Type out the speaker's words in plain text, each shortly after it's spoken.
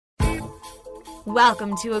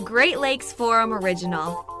Welcome to a Great Lakes Forum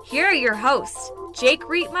original. Here are your hosts, Jake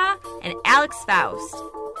Rietma and Alex Faust.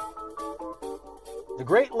 The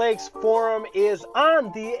Great Lakes Forum is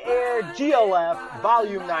on the air. GLF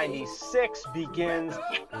Volume 96 begins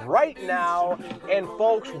right now. And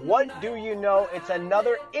folks, what do you know? It's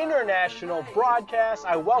another international broadcast.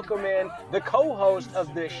 I welcome in the co-host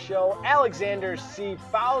of this show, Alexander C.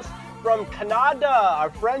 Faust from Canada. Our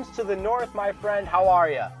friends to the north, my friend, how are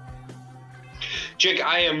you? Jake,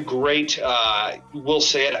 I am great. We'll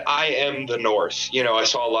say it. I am the North. You know, I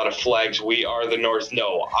saw a lot of flags. We are the North.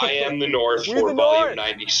 No, I am the North for Volume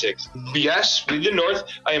 96. Yes, we the North.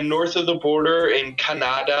 I am north of the border in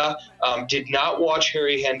Canada. Did not watch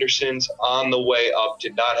Harry Henderson's on the way up.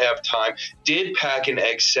 Did not have time. Did pack an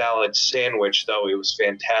egg salad sandwich, though. It was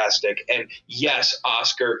fantastic. And yes,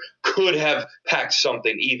 Oscar could have packed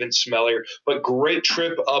something even smellier. But great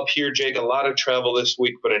trip up here, Jake. A lot of travel this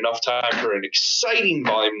week, but enough time for an exciting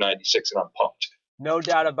Volume 96, and I'm pumped. No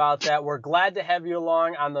doubt about that. We're glad to have you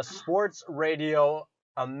along on the Sports Radio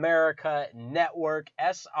America Network,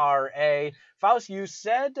 SRA. Faust, you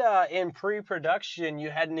said in pre-production you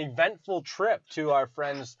had an eventful trip to our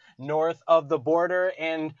friends north of the border,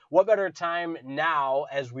 and what better time now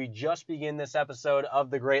as we just begin this episode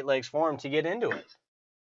of the Great Lakes Forum to get into it?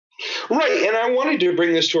 Right, and I wanted to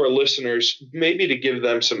bring this to our listeners, maybe to give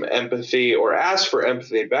them some empathy or ask for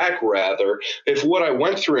empathy back, rather, if what I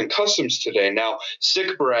went through in customs today. Now,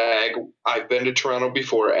 sick brag, I've been to Toronto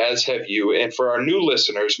before, as have you, and for our new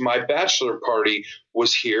listeners, my bachelor party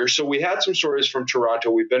was here, so we had some stories from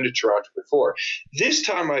Toronto. We've been to Toronto before. This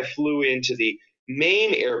time I flew into the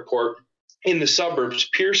main airport in the suburbs,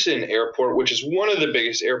 Pearson Airport, which is one of the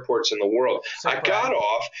biggest airports in the world. I got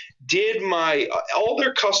off, did all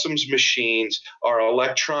their customs machines are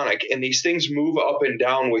electronic, and these things move up and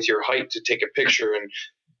down with your height to take a picture and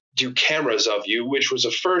do cameras of you, which was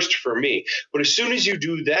a first for me. But as soon as you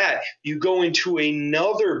do that, you go into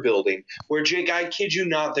another building where, Jake, I kid you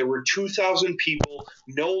not, there were 2,000 people,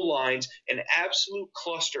 no lines, an absolute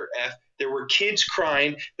cluster F. There were kids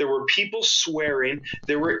crying. There were people swearing.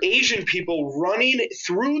 There were Asian people running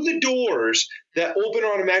through the doors that open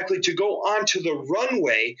automatically to go onto the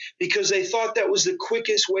runway because they thought that was the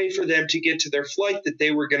quickest way for them to get to their flight that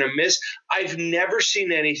they were going to miss. I've never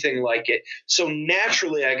seen anything like it. So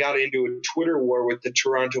naturally, I got into a Twitter war with the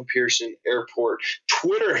Toronto Pearson Airport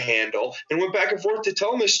Twitter handle and went back and forth to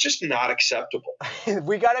tell them it's just not acceptable.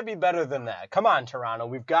 We got to be better than that. Come on, Toronto.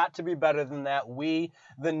 We've got to be better than that. We,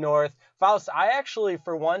 the North. Faust, I actually,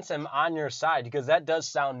 for once, am on your side because that does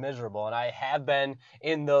sound miserable, and I have been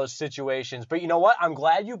in those situations. But you know what? I'm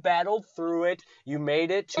glad you battled through it. You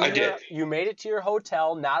made it to your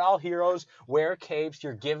hotel. Not all heroes wear capes.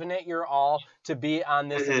 You're giving it your all to be on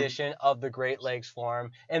this edition of the Great Lakes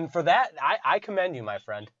Forum. And for that, I commend you, my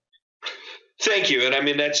friend. Thank you. And I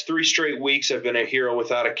mean, that's 3 straight weeks I've been a hero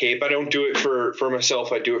without a cape. I don't do it for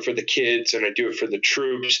myself. I do it for the kids and I do it for the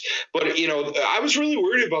troops. But, you know, I was really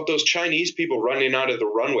worried about those Chinese people running out of the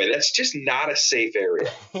runway. That's just not a safe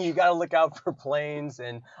area. You got to look out for planes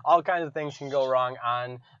and all kinds of things can go wrong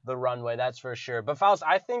on the runway. That's for sure. But Faust,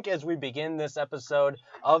 I think as we begin this episode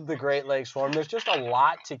of the Great Lakes Forum, there's just a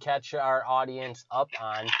lot to catch our audience up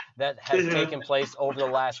on that has taken place over the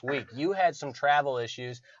last week. You had some travel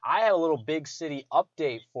issues. I had a little big city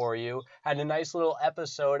update for you. Had a nice little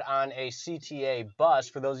episode on a CTA bus.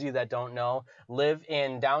 For those of you that don't know, live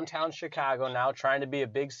in downtown Chicago now, trying to be a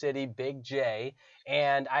big city, Big J.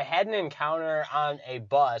 And I had an encounter on a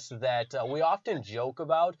bus that we often joke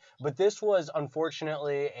about, but this was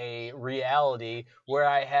unfortunately a reality where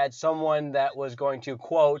I had someone that was going to,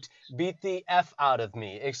 quote, beat the F out of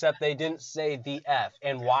me, except they didn't say the F.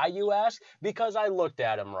 And why, you ask? Because I looked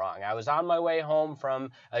at him wrong. I was on my way home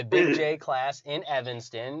from a Big J class in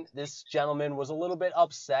Evanston. This gentleman was a little bit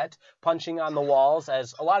upset, punching on the walls,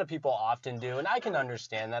 as a lot of people often do, and I can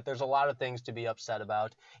understand that. There's a lot of things to be upset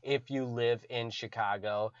about if you live in Chicago.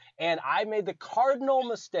 And I made the cardinal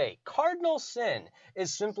mistake. Cardinal sin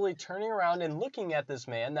is simply turning around and looking at this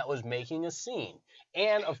man that was making a scene.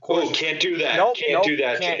 And of course, can't do that. Can't do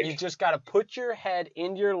that. Can't. You just got to put your head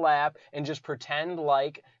in your lap and just pretend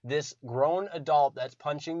like this grown adult that's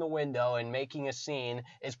punching the window and making a scene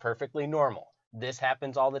is perfectly normal. This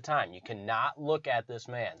happens all the time. You cannot look at this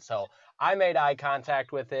man. So I made eye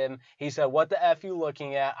contact with him. He said, "What the F you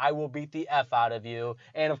looking at? I will beat the F out of you."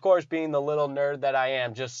 And of course, being the little nerd that I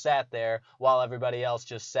am, just sat there while everybody else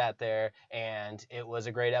just sat there. And it was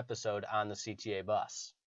a great episode on the CTA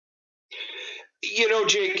bus.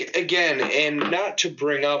 Jake, again, and not to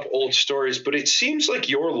bring up old stories, but it seems like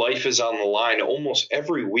your life is on the line almost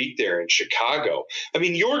every week there in Chicago. I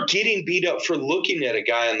mean, you're getting beat up for looking at a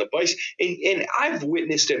guy on the bus, and I've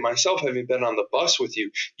witnessed it myself, having been on the bus with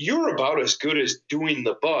you. You're about as good as doing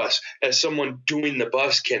the bus as someone doing the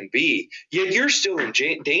bus can be, yet you're still in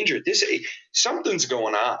danger. Something's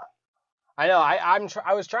going on. I know.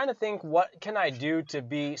 I was trying to think, what can I do to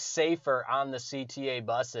be safer on the CTA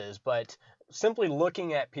buses, but simply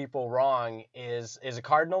looking at people wrong is a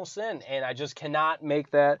cardinal sin, and I just cannot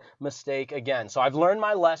make that mistake again. So I've learned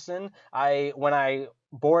my lesson. When I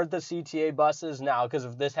board the CTA buses now, because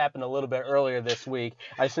if this happened a little bit earlier this week,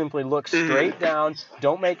 I simply look straight down,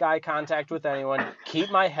 don't make eye contact with anyone,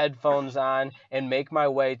 keep my headphones on, and make my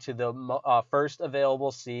way to the first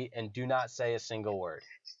available seat, and do not say a single word.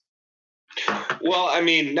 Well, I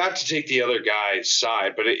mean, not to take the other guy's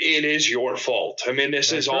side, but it is your fault. I mean,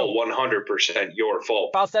 this is all 100% your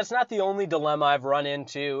fault. Faust, that's not the only dilemma I've run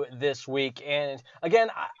into this week. And again,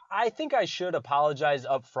 I think I should apologize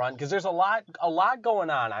up front because there's a lot going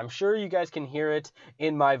on. I'm sure you guys can hear it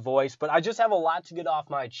in my voice, but I just have a lot to get off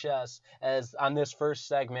my chest as on this first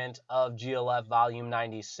segment of GLF Volume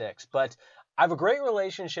 96. But I have a great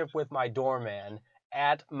relationship with my doorman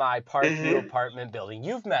at my Parkview apartment building.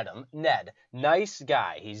 You've met him, Ned. Nice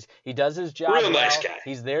guy. He does his job Real well. Nice guy.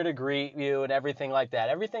 He's there to greet you and everything like that.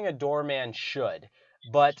 Everything a doorman should.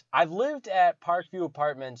 But I've lived at Parkview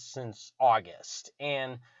Apartments since August,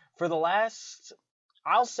 and for the last,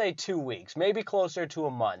 I'll say 2 weeks, maybe closer to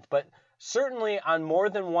a month, but certainly on more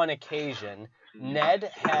than one occasion, Ned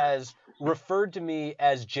has referred to me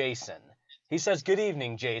as Jason. He says, "Good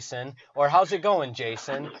evening, Jason," or "How's it going,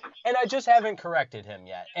 Jason?" And I just haven't corrected him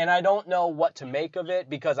yet. And I don't know what to make of it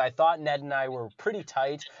because I thought Ned and I were pretty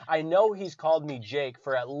tight. I know he's called me Jake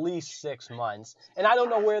for at least 6 months. And I don't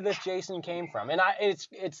know where this Jason came from. And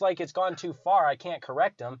it's like it's gone too far. I can't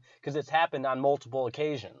correct him because it's happened on multiple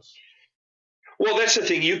occasions. Well, that's the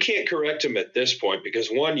thing. You can't correct him at this point because,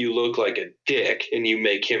 one, you look like a dick and you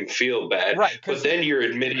make him feel bad. Right, but then you're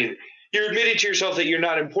admitting to yourself that you're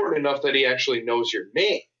not important enough that he actually knows your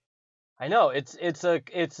name. I know it's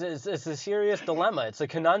a serious dilemma. It's a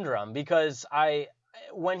conundrum because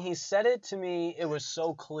when he said it to me, it was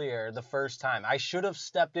so clear the first time. I should have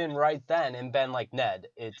stepped in right then and been like, "Ned,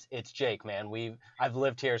 it's Jake, man. I've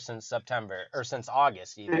lived here since September or since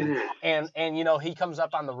August even." And he comes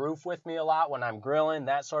up on the roof with me a lot when I'm grilling,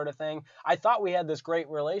 that sort of thing. I thought we had this great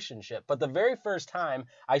relationship, but the very first time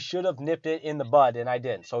I should have nipped it in the bud and I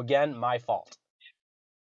didn't. So again, my fault.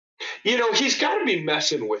 He's got to be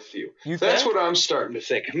messing with you. That's what I'm starting to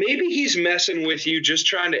think. Maybe he's messing with you, just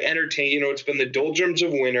trying to entertain. It's been the doldrums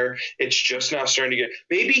of winter. It's just now starting to get.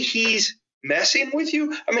 Maybe he's messing with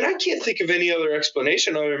you. I mean, I can't think of any other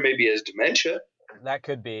explanation other than maybe his dementia. That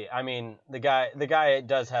could be. I mean, the guy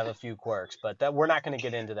does have a few quirks, but we're not going to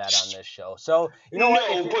get into that on this show. So,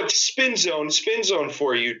 but spin zone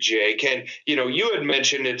for you, Jake. And, you had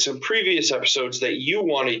mentioned in some previous episodes that you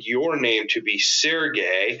wanted your name to be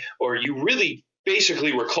Sergey, or you really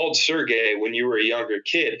basically were called Sergey when you were a younger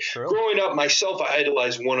kid. True. Growing up myself, I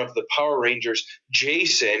idolized one of the Power Rangers,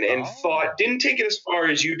 Jason, and didn't take it as far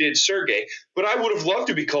as you did Sergey, but I would have loved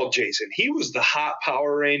to be called Jason. He was the hot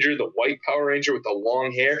Power Ranger, the white Power Ranger with the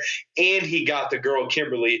long hair, and he got the girl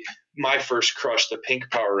Kimberly, my first crush, the pink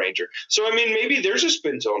Power Ranger. So, I mean, maybe there's a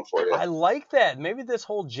spin zone for you. I like that. Maybe this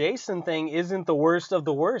whole Jason thing isn't the worst of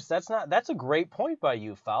the worst. That's a great point by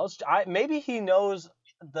you, Faust. Maybe he knows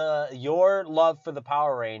your love for the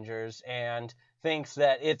Power Rangers and thinks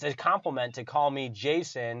that it's a compliment to call me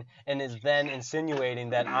Jason and is then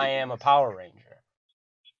insinuating that I am a Power Ranger.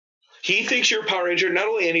 He thinks you're a Power Ranger, not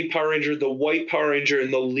only any Power Ranger, the white Power Ranger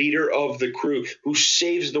and the leader of the crew who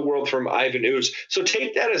saves the world from Ivan Ooze. So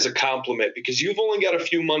take that as a compliment because you've only got a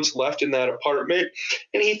few months left in that apartment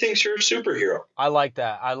and he thinks you're a superhero. I like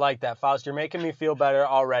that, Faust. You're making me feel better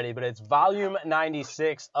already, but it's volume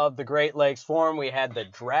 96 of the Great Lakes Forum. We had the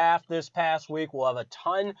draft this past week. We'll have a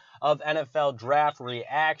ton of NFL draft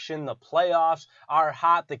reaction. The playoffs are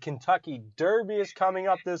hot. The Kentucky Derby is coming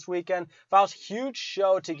up this weekend. Faust, huge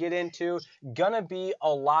show to get into. Gonna be a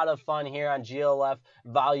lot of fun here on GLF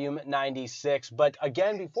Volume 96. But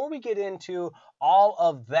again, before we get into all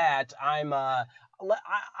of that, I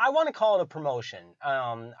want to call it a promotion.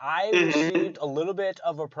 I received a little bit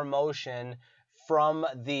of a promotion from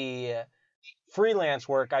the freelance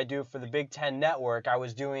work I do for the Big Ten Network. I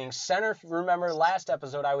was doing remember last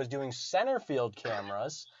episode I was doing center field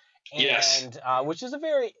cameras. Yes. And which is a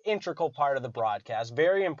very integral part of the broadcast,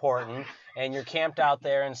 very important. And you're camped out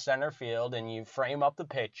there in center field, and you frame up the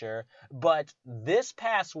picture. But this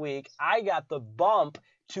past week, I got the bump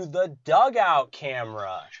to the dugout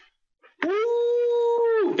camera.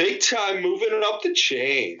 Woo! Big time, moving it up the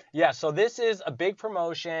chain. Yeah, so this is a big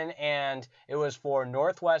promotion, and it was for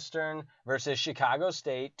Northwestern versus Chicago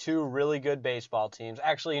State, two really good baseball teams.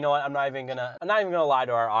 Actually, you know what? I'm not even gonna lie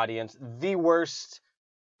to our audience. The worst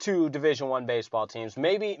two Division I baseball teams,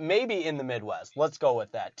 maybe in the Midwest. Let's go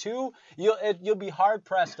with that. You'll be hard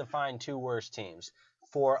pressed to find two worse teams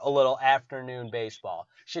for a little afternoon baseball.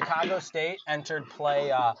 Chicago State entered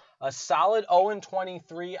play a solid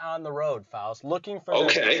 0-23 on the road, Faust. Looking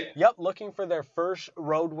for their first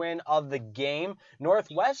road win of the game.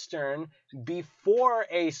 Northwestern, before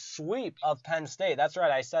a sweep of Penn State, that's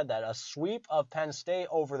right, I said that, a sweep of Penn State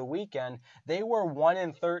over the weekend, they were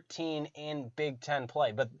 1-13 in Big Ten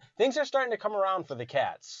play. But things are starting to come around for the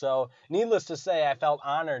Cats. So needless to say, I felt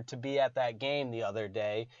honored to be at that game the other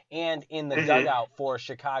day and in the dugout for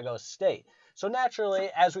Chicago State. So naturally,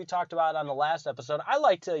 as we talked about on the last episode, I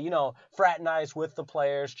like to, fraternize with the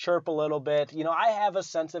players, chirp a little bit. I have a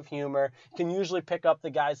sense of humor, can usually pick up the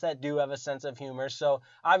guys that do have a sense of humor. So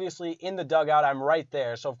obviously in the dugout, I'm right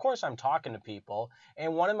there. So of course I'm talking to people.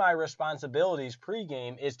 And one of my responsibilities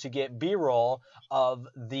pregame is to get B-roll of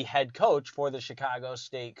the head coach for the Chicago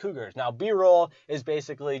State Cougars. Now, B-roll is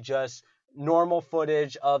basically just normal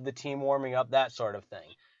footage of the team warming up, that sort of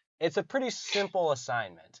thing. It's a pretty simple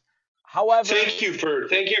assignment. However, thank you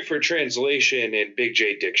for translation and Big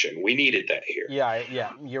J diction. We needed that here.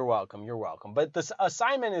 Yeah, you're welcome. But the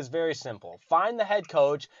assignment is very simple. Find the head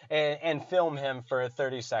coach and film him for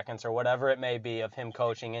 30 seconds or whatever it may be of him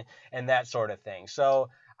coaching and that sort of thing. So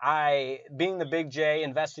I, being the Big J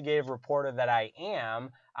investigative reporter that I am,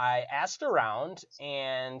 I asked around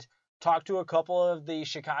and talked to a couple of the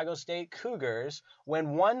Chicago State Cougars.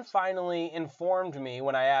 When one finally informed me,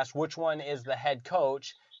 when I asked which one is the head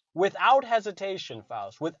coach, without hesitation,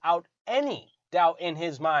 Faust, without any doubt in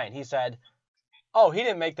his mind, he said, "Oh, he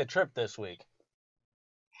didn't make the trip this week."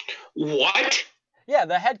 What? Yeah,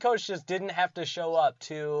 the head coach just didn't have to show up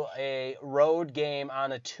to a road game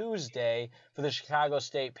on a Tuesday for the Chicago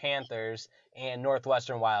State Panthers and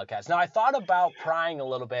Northwestern Wildcats. Now, I thought about prying a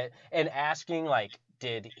little bit and asking,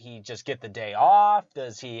 did he just get the day off?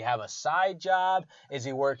 Does he have a side job? Is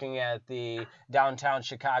he working at the downtown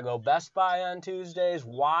Chicago Best Buy on Tuesdays?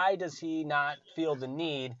 Why does he not feel the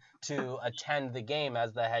need to attend the game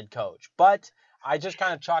as the head coach? But I just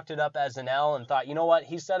kind of chalked it up as an L and thought, you know what?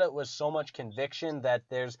 He said it with so much conviction that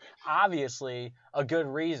there's obviously a good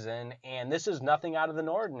reason, and this is nothing out of the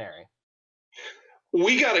ordinary.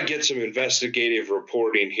 We got to get some investigative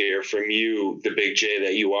reporting here from you, the Big J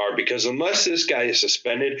that you are, because unless this guy is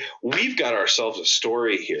suspended, we've got ourselves a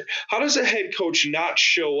story here. How does a head coach not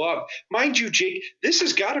show up? Mind you, Jake, this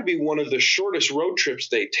has got to be one of the shortest road trips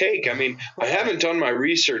they take. I mean, I haven't done my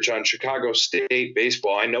research on Chicago State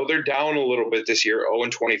baseball. I know they're down a little bit this year,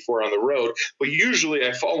 0-24 on the road, but usually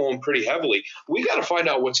I follow them pretty heavily. We got to find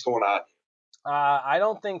out what's going on. I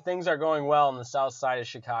don't think things are going well on the south side of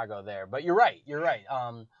Chicago there, but you're right.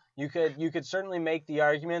 You could certainly make the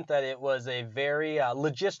argument that it was a very,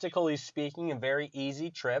 logistically speaking, a very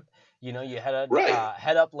easy trip. You head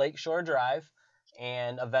up Lakeshore Drive,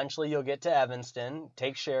 and eventually you'll get to Evanston,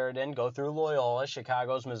 take Sheridan, go through Loyola,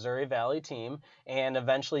 Chicago's Missouri Valley team, and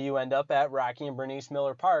eventually you end up at Rocky and Bernice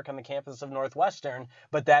Miller Park on the campus of Northwestern.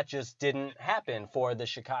 But that just didn't happen for the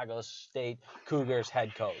Chicago State Cougars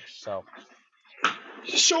head coach. So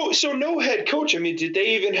no head coach. I mean, did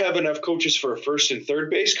they even have enough coaches for a first and third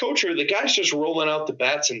base coach, or are the guys just rolling out the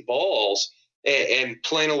bats and balls and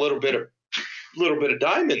playing a little bit of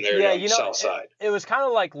dime in there on the south side? It was kind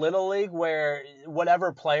of like Little League, where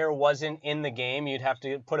whatever player wasn't in the game, you'd have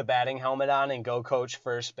to put a batting helmet on and go coach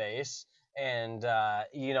first base. And,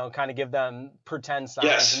 kind of give them pretend signs.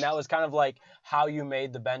 Yes. And that was kind of like how you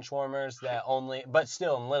made the bench warmers but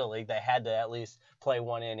still in Little League, they had to at least play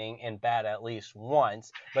one inning and bat at least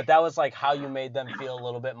once. But that was like how you made them feel a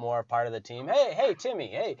little bit more a part of the team. Hey, Timmy,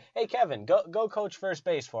 hey, Kevin, go coach first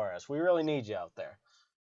base for us. We really need you out there.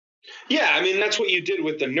 Yeah, I mean, that's what you did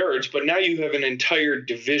with the Nerds, but now you have an entire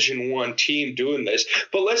Division I team doing this.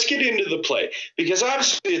 But let's get into the play, because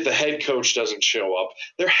obviously if the head coach doesn't show up,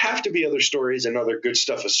 there have to be other stories and other good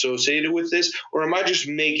stuff associated with this, or am I just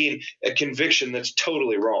making a conviction that's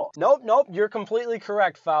totally wrong? Nope, you're completely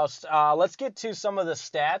correct, Faust. Let's get to some of the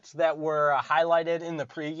stats that were highlighted in the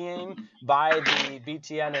pregame by the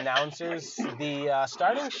BTN announcers. The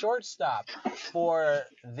starting shortstop for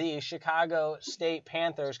the Chicago State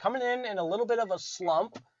Panthers, coming in a little bit of a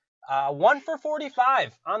slump, 1 for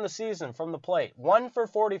 45 on the season from the plate. 1 for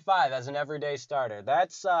 45 as an everyday starter.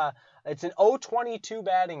 That's it's an .022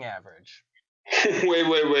 batting average.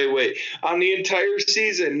 Wait. On the entire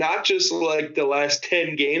season, not just like the last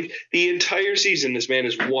 10 games, the entire season, this man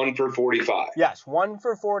is 1 for 45. Yes, 1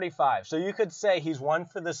 for 45. So you could say he's 1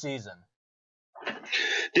 for the season.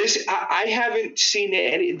 I haven't seen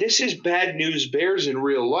any. This is bad news bears in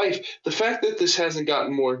real life. The fact that this hasn't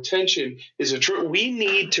gotten more attention is we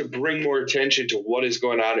need to bring more attention to what is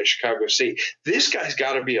going on at Chicago State. This guy's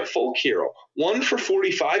got to be a folk hero. 1 for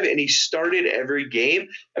 45, and he started every game.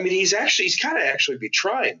 I mean, he's got to actually be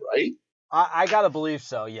trying, right? I got to believe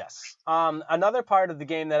so, yes. Another part of the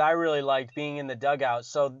game that I really liked being in the dugout,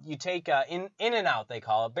 so you take in and out, they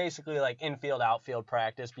call it, basically like infield, outfield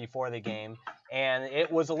practice before the game, and it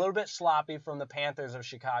was a little bit sloppy from the Panthers of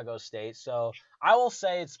Chicago State, so I will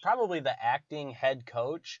say it's probably the acting head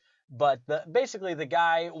coach, but basically the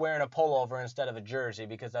guy wearing a pullover instead of a jersey,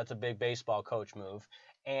 because that's a big baseball coach move,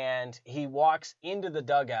 and he walks into the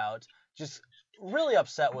dugout just really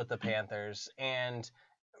upset with the Panthers, and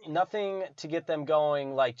nothing to get them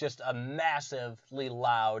going, like just a massively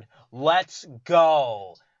loud "Let's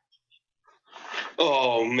go."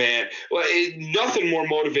 Oh, man. Well, nothing more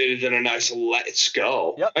motivated than a nice "let's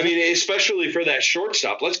go." Yep. I mean, especially for that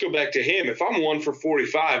shortstop. Let's go back to him. If I'm 1 for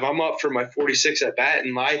 45, I'm up for my 46 at bat,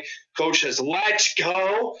 and my coach says, "Let's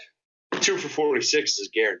go." 2 for 46 is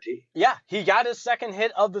guaranteed. Yeah, he got his second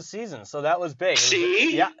hit of the season, so that was big.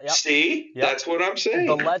 See? Yep. See? Yep. That's what I'm saying.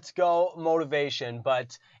 The let's go motivation,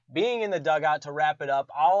 but being in the dugout to wrap it up,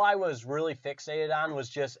 all I was really fixated on was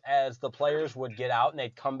just as the players would get out and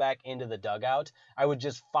they'd come back into the dugout, I would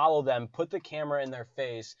just follow them, put the camera in their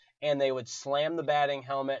face, and they would slam the batting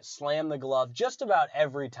helmet, slam the glove just about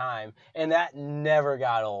every time, and that never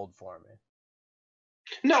got old for me.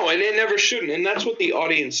 No, and it never shouldn't, and that's what the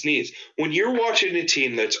audience needs. When you're watching a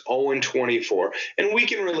team that's 0-24, and we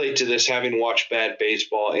can relate to this having watched bad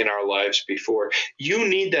baseball in our lives before, you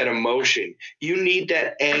need that emotion. You need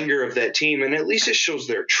that anger of that team, and at least it shows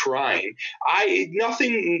they're trying.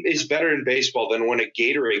 Nothing is better in baseball than when a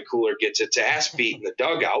Gatorade cooler gets its ass beat in the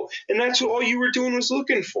dugout, and that's all you were doing was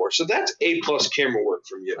looking for. So that's A-plus camera work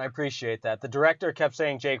from you. I appreciate that. The director kept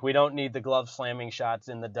saying, Jake, we don't need the glove slamming shots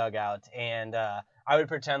in the dugout, and I would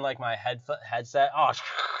pretend like my headset,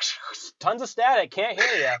 tons of static, can't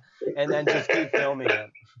hear you, and then just keep filming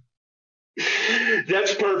it.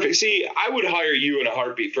 That's perfect. See, I would hire you in a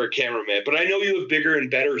heartbeat for a cameraman, but I know you have bigger and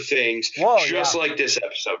better things, like this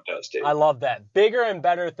episode does, Dave. I love that. Bigger and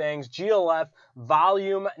better things. GLF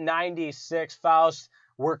Volume 96, Faust.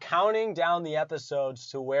 We're counting down the episodes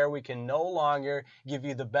to where we can no longer give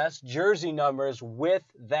you the best jersey numbers with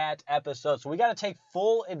that episode. So we got to take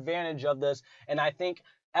full advantage of this, and I think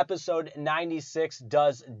episode 96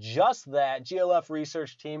 does just that. GLF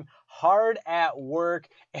research team hard at work,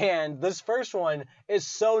 and this first one is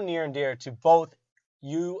so near and dear to both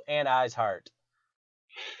you and I's heart.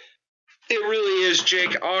 It really is,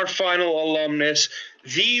 Jake. Our final alumnus,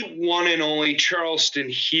 the one and only Charleston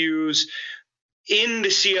Hughes, in the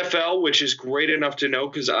CFL, which is great enough to know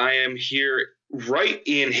because I am here right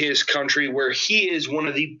in his country where he is one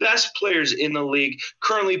of the best players in the league,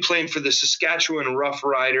 currently playing for the Saskatchewan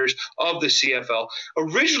Roughriders of the CFL.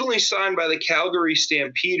 Originally signed by the Calgary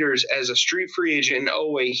Stampeders as a street free agent in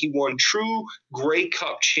 2008, he won true Grey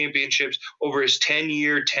Cup championships over his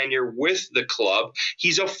 10-year tenure with the club.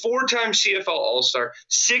 He's a 4-time CFL All-Star,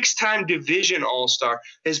 6-time Division All-Star,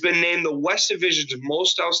 has been named the West Division's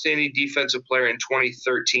most outstanding defensive player in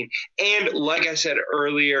 2013, and like I said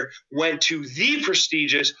earlier, went to the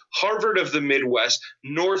prestigious Harvard of the Midwest,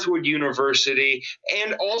 Northwood University,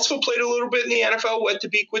 and also played a little bit in the NFL, went to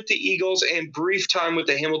peak with the Eagles, and brief time with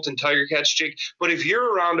the Hamilton Tiger Cats, Jake. But if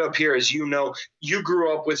you're around up here, as you know, you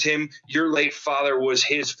grew up with him. Your late father was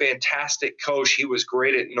his fantastic coach. He was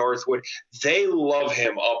great at Northwood. They love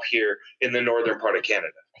him up here in the northern part of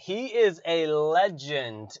Canada. He is a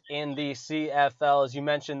legend in the CFL. As you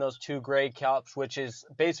mentioned, those 2 Grey Cups, which is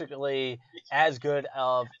basically as good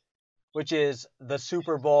of which is the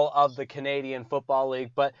Super Bowl of the Canadian Football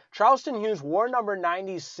League. But Charleston Hughes wore number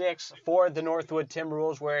 96 for the Northwood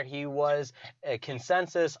Timberwolves, where he was a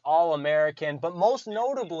consensus All-American. But most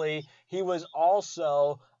notably, he was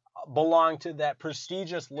also belonged to that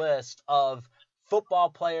prestigious list of football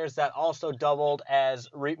players that also doubled as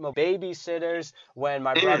Ritmo babysitters. When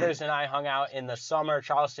my brothers and I hung out in the summer,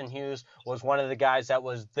 Charleston Hughes was one of the guys that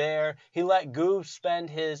was there. He let Goose spend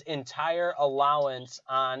his entire allowance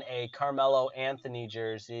on a Carmelo Anthony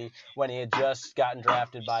jersey when he had just gotten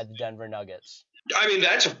drafted by the Denver Nuggets. I mean,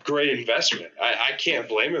 that's a great investment. I can't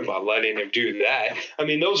blame him on letting him do that. I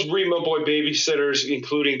mean, those Rima Boy babysitters,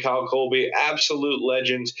 including Kyle Colby, absolute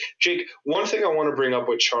legends. Jake, one thing I want to bring up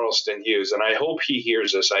with Charleston Hughes, and I hope he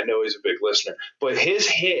hears this. I know he's a big listener, but his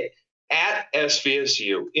hit at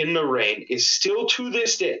SVSU in the rain is still to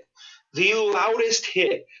this day the loudest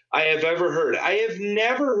hit I have ever heard. I have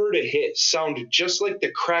never heard a hit sound just like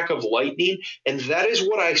the crack of lightning, and that is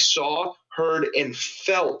what I saw, heard, and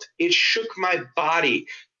felt. It shook my body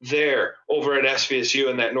there over at SVSU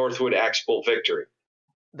in that Northwood Axe Bowl victory.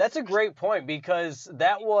 That's a great point, because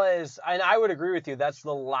that was, and I would agree with you, that's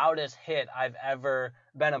the loudest hit I've ever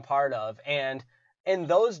been a part of. And in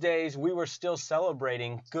those days, we were still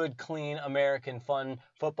celebrating good, clean, American, fun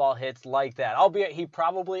football hits like that. Albeit he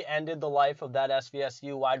probably ended the life of that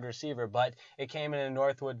SVSU wide receiver, but it came in a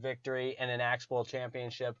Northwood victory and an Axe Bowl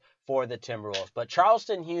championship for the Timberwolves. But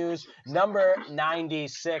Charleston Hughes, number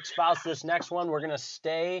 96. Faust, this next one, we're going to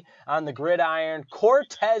stay on the gridiron.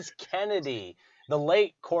 Cortez Kennedy. The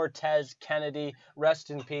late Cortez Kennedy, rest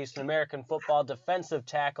in peace, an American football defensive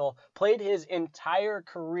tackle, played his entire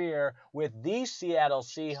career with the Seattle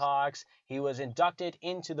Seahawks. He was inducted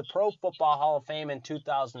into the Pro Football Hall of Fame in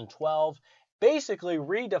 2012, basically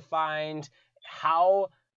redefined how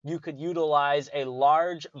you could utilize a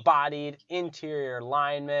large-bodied interior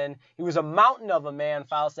lineman. He was a mountain of a man,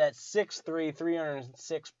 Faust, at 6'3",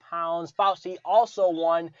 306 pounds. Faust, he also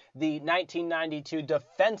won the 1992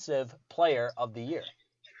 Defensive Player of the Year.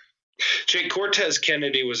 Jake, Cortez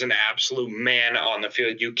Kennedy was an absolute man on the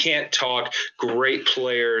field. You can't talk great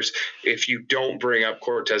players if you don't bring up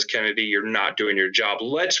Cortez Kennedy. You're not doing your job.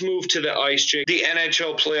 Let's move to the ice, Jake. The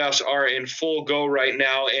NHL playoffs are in full go right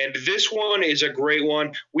now, and this one is a great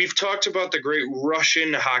one. We've talked about the great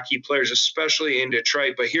Russian hockey players, especially in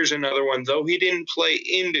Detroit, but here's another one. Though he didn't play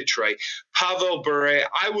in Detroit, Pavel Bure,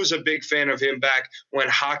 I was a big fan of him back when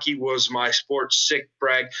hockey was my sport, sick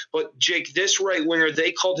brag. But Jake, this right winger,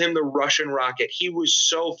 they called him the Russian Rocket. He was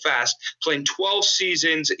so fast, playing 12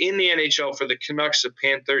 seasons in the NHL for the Canucks, the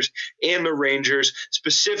Panthers, and the Rangers.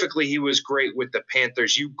 Specifically, he was great with the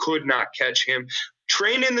Panthers. You could not catch him.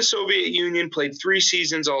 Trained in the Soviet Union, played 3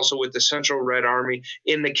 seasons also with the Central Red Army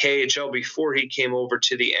in the KHL before he came over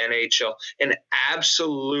to the NHL. An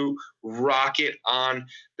absolute rocket on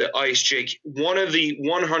the ice, Jake. One of the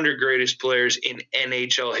 100 greatest players in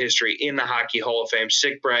NHL history in the Hockey Hall of Fame.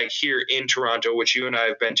 Sick brag here in Toronto, which you and I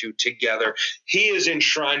have been to together. He is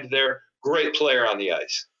enshrined there. Great player on the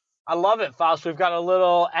ice. I love it, Faust. We've got a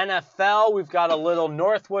little NFL, we've got a little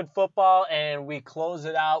Northwood football, and we close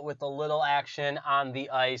it out with a little action on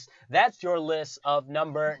the ice. That's your list of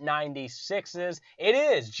number 96s. It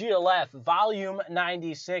is GLF Volume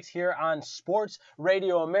 96 here on Sports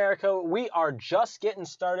Radio America. We are just getting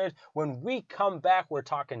started. When we come back, we're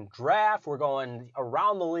talking draft. We're going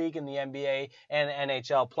around the league in the NBA and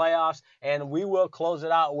NHL playoffs, and we will close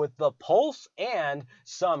it out with the Pulse and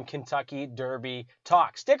some Kentucky Derby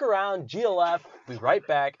talk. Stick around, GLF. We'll be right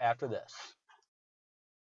back after this.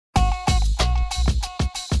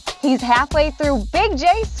 He's halfway through Big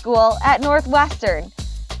J school at Northwestern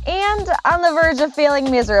and on the verge of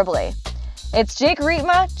failing miserably. It's Jake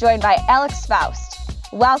Rietma joined by Alex Faust.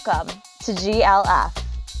 Welcome to GLF.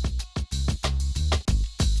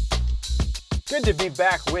 Good to be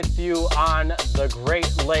back with you on the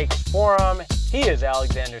Great Lakes Forum. He is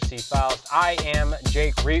Alexander C. Faust. I am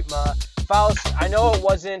Jake Rietma. Faust, I know it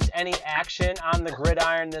wasn't any action on the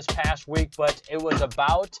gridiron this past week, but it was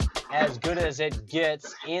about as good as it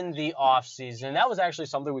gets in the offseason. That was actually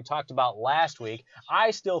something we talked about last week.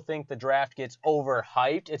 I still think the draft gets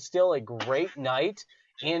overhyped. It's still a great night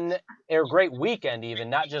a great weekend even,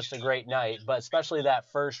 not just a great night, but especially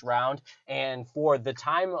that first round. And for the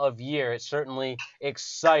time of year, it's certainly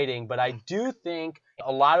exciting. But I do think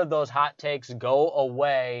a lot of those hot takes go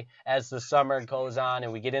away as the summer goes on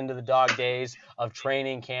and we get into the dog days of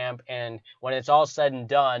training camp. And when it's all said and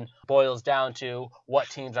done, boils down to what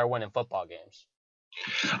teams are winning football games.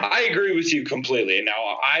 I agree with you completely.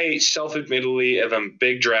 Now, I self-admittedly am a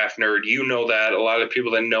big draft nerd. You know that. A lot of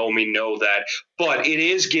people that know me know that. But it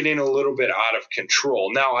is getting a little bit out of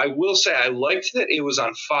control. Now, I will say I liked that it was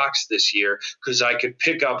on Fox this year because I could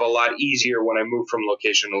pick up a lot easier when I moved from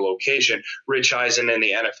location to location, Rich Eisen and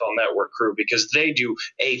the NFL Network crew, because they do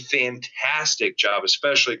a fantastic job,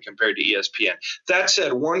 especially compared to ESPN. That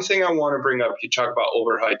said, one thing I want to bring up, you talk about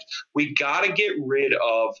overhyped, we got to get rid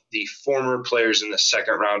of the former players in the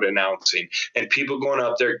second round announcing and people going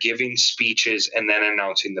up there giving speeches and then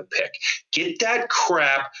announcing the pick. Get that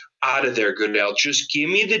crap out of there, Goodell. Just give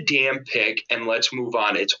me the damn pick and let's move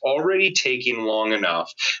on. It's already taking long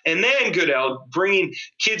enough. And then, Goodell, bringing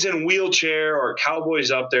kids in a wheelchair or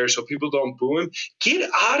cowboys up there so people don't boo him, get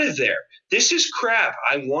out of there. This is crap.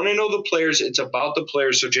 I want to know the players. It's about the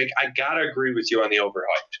players. So, Jake, I got to agree with you on the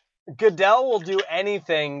overhyped. Goodell will do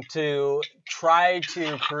anything to try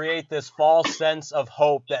to create this false sense of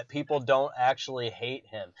hope that people don't actually hate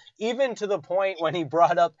him. Even to the point when he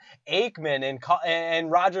brought up Aikman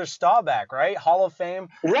and Roger Staubach, right? Hall of Fame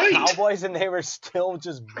Cowboys, and they were still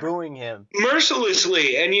just booing him.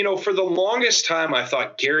 Mercilessly. And, for the longest time, I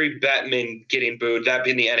thought Gary Bettman getting booed, that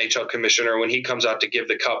being the NHL commissioner, when he comes out to give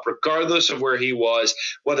the cup, regardless of where he was,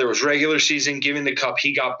 whether it was regular season, giving the cup,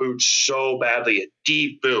 he got booed so badly, a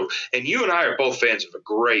deep boo. And you and I are both fans of a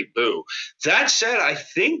great boo. That said, I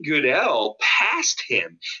think Goodell passed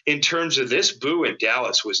him in terms of this boo in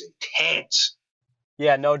Dallas was intense.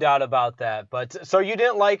 Yeah, no doubt about that. But so you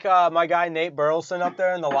didn't like my guy Nate Burleson up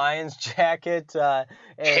there in the Lions jacket?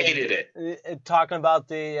 Hated it. Talking about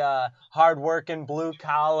the hard-working,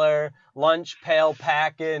 blue-collar, lunch pail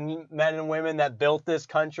packing men and women that built this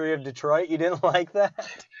country of Detroit. You didn't like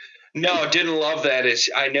that? No, didn't love that.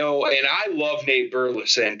 I know, and I love Nate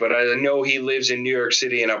Burleson, but I know he lives in New York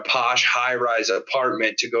City in a posh high-rise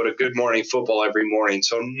apartment to go to Good Morning Football every morning.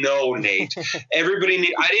 So no, Nate.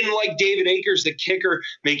 I didn't like David Akers, the kicker,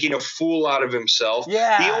 making a fool out of himself.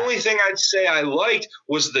 Yeah. The only thing I'd say I liked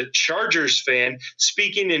was the Chargers fan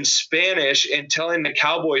speaking in Spanish and telling the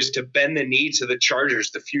Cowboys to bend the knee to the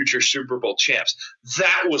Chargers, the future Super Bowl champs.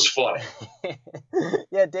 That was funny.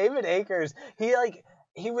 Yeah, David Akers,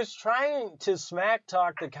 he was trying to smack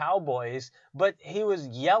talk the Cowboys, but he was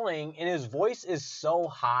yelling, and his voice is so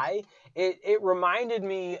high. It reminded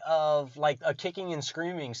me of like a kicking and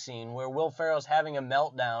screaming scene where Will Ferrell's having a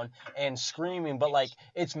meltdown and screaming, but like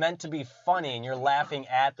it's meant to be funny and you're laughing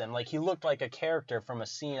at them. Like he looked like a character from a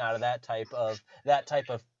scene out of that type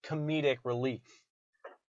of comedic relief.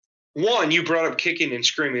 One, you brought up kicking and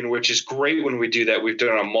screaming, which is great when we do that. We've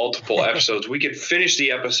done it on multiple episodes. We could finish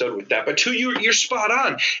the episode with that. But two, you're spot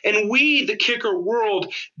on. And we, the kicker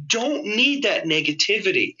world, don't need that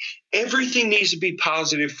negativity. Everything needs to be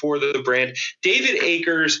positive for the brand. David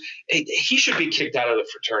Akers, he should be kicked out of the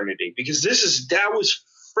fraternity because that was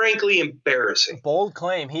frankly embarrassing. Bold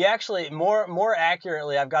claim. He actually, more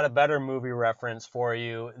accurately, I've got a better movie reference for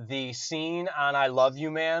you. The scene on I Love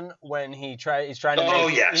You Man when he's trying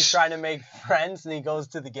to make friends and he goes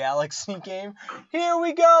to the Galaxy game. Here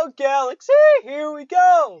we go, Galaxy. Here we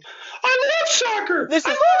go. I love soccer. This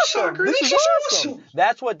is awesome. This is awesome.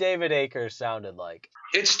 That's what David Akers sounded like.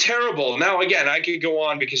 It's terrible. Now, again, I could go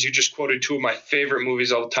on because you just quoted two of my favorite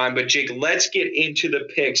movies all the time. But, Jake, let's get into the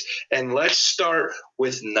picks, and let's start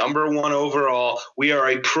with number one overall. We are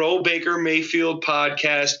a pro Baker Mayfield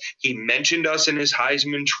podcast. He mentioned us in his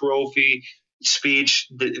Heisman Trophy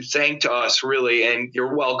speech, thanked us, really, and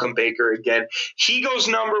you're welcome, Baker, again. He goes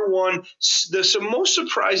number one. The most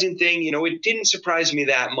surprising thing, it didn't surprise me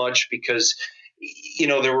that much because –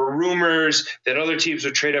 there were rumors that other teams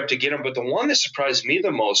would trade up to get him. But the one that surprised me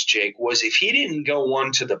the most, Jake, was if he didn't go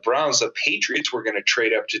one to the Browns, the Patriots were going to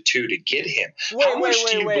trade up to two to get him. How much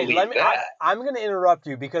do you believe that? I'm going to interrupt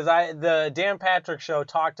you because the Dan Patrick Show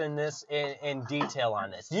talked in detail on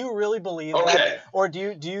this. Do you really believe that? Or do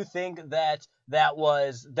you think that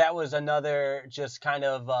was another just kind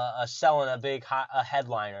of selling a big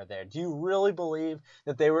headliner there? Do you really believe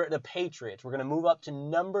that the Patriots were going to move up to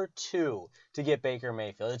number 2 to get Baker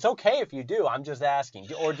Mayfield? It's okay if you do. I'm just asking.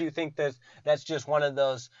 Or do you think that's just one of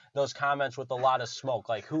those comments with a lot of smoke?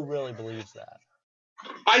 Like, who really believes that?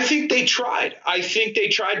 I think they tried. I think they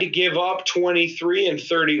tried to give up 23 and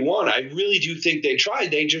 31. I really do think they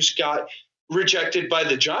tried. They just got rejected by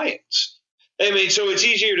the Giants. I mean, so it's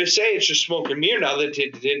easier to say it's just smoke and mirror now that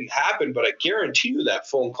it didn't happen, but I guarantee you that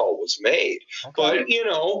phone call was made. Okay. But,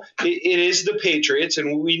 it is the Patriots,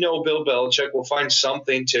 and we know Bill Belichick will find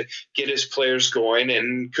something to get his players going,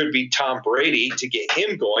 and could be Tom Brady to get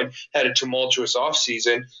him going. Had a tumultuous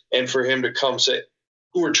offseason, and for him to come say,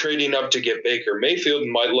 we're trading up to get Baker Mayfield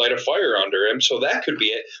and might light a fire under him. So that could be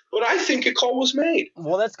it. But I think a call was made.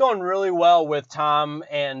 Well, that's going really well with Tom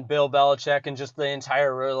and Bill Belichick and just the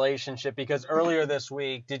entire relationship, because earlier this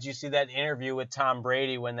week, did you see that interview with Tom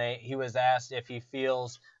Brady when he was asked if he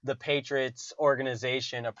feels the Patriots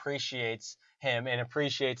organization appreciates him and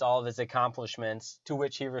appreciates all of his accomplishments, to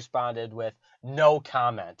which he responded with, "No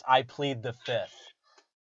comment. I plead the fifth."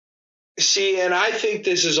 See, and I think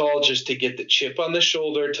this is all just to get the chip on the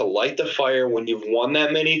shoulder, to light the fire. When you've won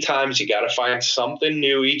that many times, you got to find something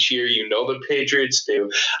new each year. You know the Patriots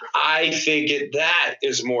do. I think that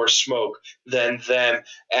is more smoke than them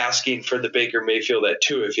asking for the Baker Mayfield at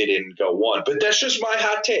 2 if he didn't go 1. But that's just my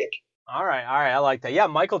hot take. All right, I like that. Yeah,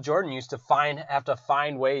 Michael Jordan used to have to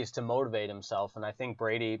find ways to motivate himself, and I think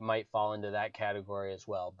Brady might fall into that category as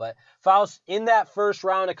well. But Faust, in that first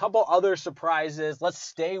round, a couple other surprises. Let's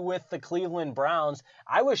stay with the Cleveland Browns.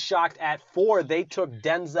 I was shocked at 4 they took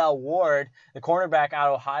Denzel Ward, the cornerback out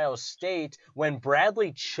of Ohio State, when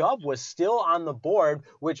Bradley Chubb was still on the board,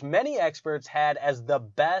 which many experts had as the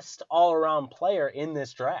best all-around player in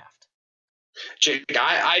this draft. Jake,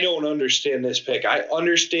 I don't understand this pick. I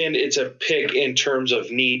understand it's a pick in terms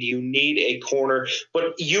of need. You need a corner,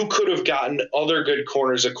 but you could have gotten other good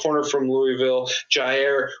corners. A corner from Louisville,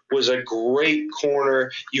 Jair was a great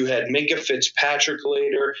corner. You had Minka Fitzpatrick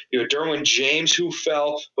later. You had Derwin James who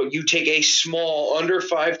fell, but you take a small under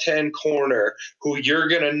 5'10 corner who you're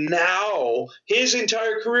going to now, his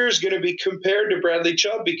entire career is going to be compared to Bradley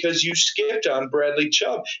Chubb because you skipped on Bradley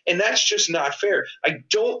Chubb. And that's just not fair. I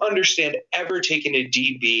don't understand ever taken a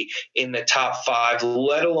DB in the top 5,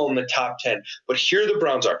 let alone the top 10. But here the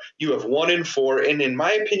Browns are. You have 1 and 4, and in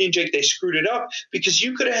my opinion, Jake, they screwed it up because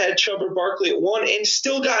you could have had Chubb or Barkley at 1 and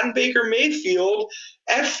still gotten Baker Mayfield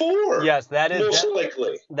at 4. Yes, that is most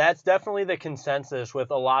likely. That's definitely the consensus with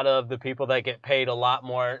a lot of the people that get paid a lot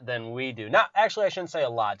more than we do. Not actually, I shouldn't say a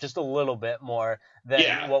lot, just a little bit more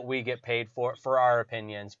than what we get paid for our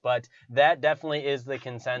opinions. But that definitely is the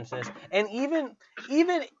consensus. And even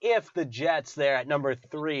if the Jets there at number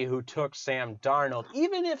 3 who took Sam Darnold,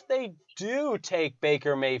 even if they do take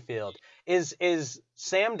Baker Mayfield, is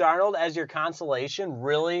Sam Darnold as your consolation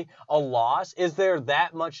really a loss? Is there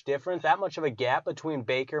that much difference, that much of a gap between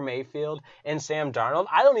Baker Mayfield and Sam Darnold?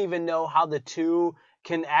 I don't even know how the two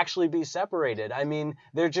can actually be separated. I mean,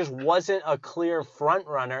 there just wasn't a clear front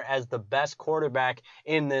runner as the best quarterback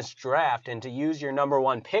in this draft, and to use your number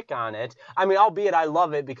 1 pick on it, I mean, albeit I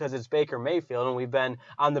love it because it's Baker Mayfield and we've been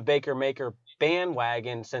on the Baker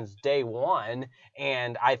bandwagon since day 1,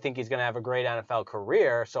 and I think he's going to have a great NFL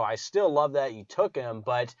career, so I still love that you took him,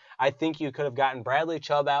 but I think you could have gotten Bradley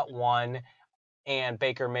Chubb at 1 and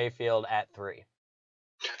Baker Mayfield at 3.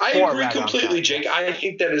 I agree completely, Jake. I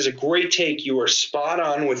think that is a great take. You are spot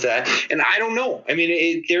on with that. And I don't know. I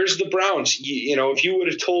mean, there's the Browns. You know, if you would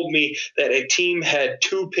have told me that a team had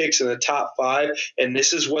 2 picks in the top 5 and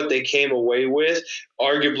this is what they came away with,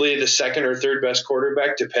 arguably the second or third best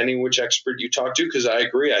quarterback, depending which expert you talk to, because I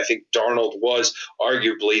agree. I think Darnold was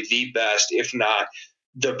arguably the best, if not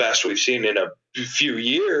the best we've seen in a few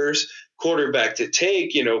years, quarterback to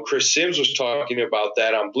take. You know, Chris Sims was talking about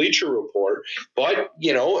that on Bleacher Report, but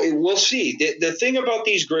you know, we'll see. The thing about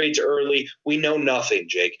these grades early, we know nothing,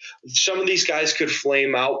 Jake. Some of these guys could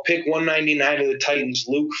flame out. Pick 199 of the Titans,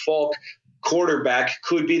 Luke Falk, quarterback,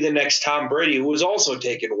 could be the next Tom Brady, who was also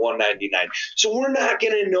taken 199. So we're not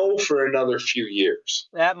going to know for another few years.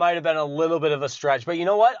 That might have been a little bit of a stretch, but you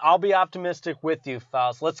know what? I'll be optimistic with you,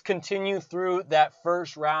 Faust. Let's continue through that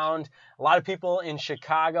first round. A lot of people in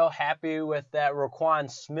Chicago happy with that Roquan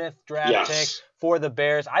Smith draft pick for the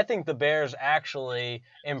Bears. I think the Bears actually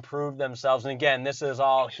improved themselves. And again, this is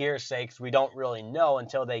all hearsay because we don't really know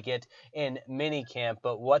until they get in minicamp.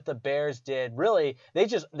 But what the Bears did, really,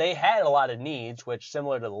 they had a lot of needs, which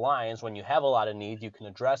similar to the Lions, when you have a lot of needs, you can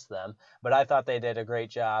address them. But I thought they did a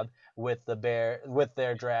great job with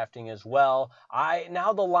their drafting as well.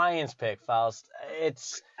 Now the Lions pick, Faust.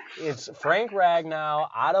 It's Frank Ragnow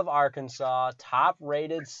out of Arkansas,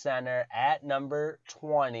 top-rated center at number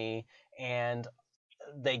 20, and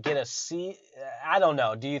they get a C. I don't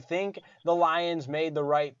know. Do you think the Lions made the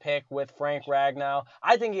right pick with Frank Ragnow?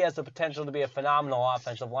 I think he has the potential to be a phenomenal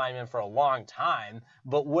offensive lineman for a long time,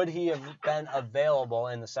 but would he have been available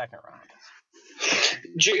in the second round?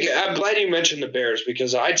 Jake, I'm glad you mentioned the Bears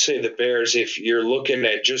because I'd say the Bears, if you're looking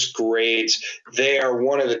at just grades, they are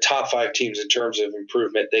one of the top 5 teams in terms of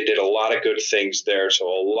improvement. They did a lot of good things there, so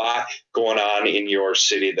a lot going on in your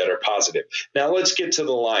city that are positive. Now let's get to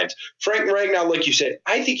the Lions. Frank Ragnow, like you said,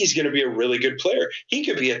 I think he's going to be a really good player. He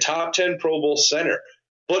could be a top 10 Pro Bowl center.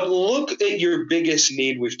 But look at your biggest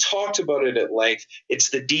need. We've talked about it at length. It's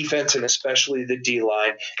the defense and especially the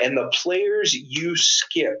D-line and the players you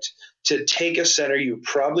skipped. to take a center you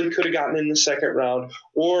probably could have gotten in the second round,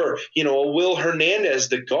 or, a Will Hernandez,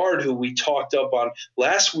 the guard who we talked up on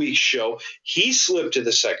last week's show. He slipped to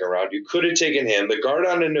the second round. You could have taken him. The guard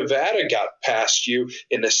out of Nevada got past you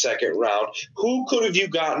in the second round. Who could have you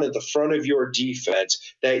gotten at the front of your defense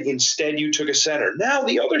that instead you took a center? Now,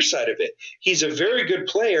 the other side of it, he's a very good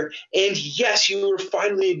player. And yes, you are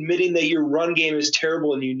finally admitting that your run game is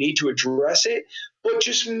terrible and you need to address it, but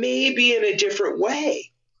just maybe in a different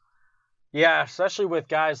way. Yeah, especially with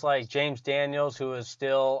guys like James Daniels, who is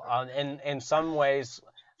still, in some ways,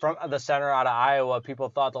 from the center out of Iowa, people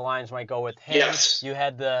thought the Lions might go with him. Yes. You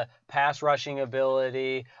had the pass rushing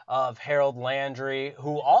ability of Harold Landry,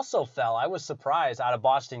 who also fell. I was surprised out of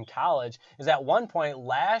Boston College, is at one point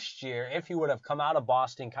last year, if he would have come out of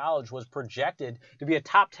Boston College, was projected to be a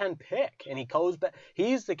top 10 pick. And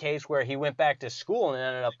he's the case where he went back to school and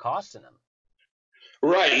ended up costing him.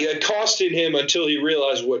 Right. It costed him until he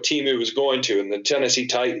realized what team he was going to, and the Tennessee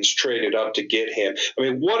Titans traded up to get him. I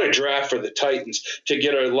mean, what a draft for the Titans to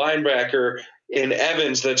get a linebacker in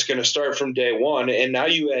Evans that's going to start from day one. And now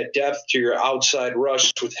you add depth to your outside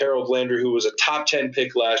rush with Harold Landry, who was a top 10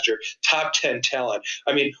 pick last year, top 10 talent.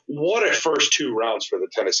 I mean, what a first 2 rounds for the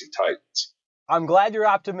Tennessee Titans. I'm glad you're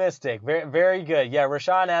optimistic. Very, very good. Yeah,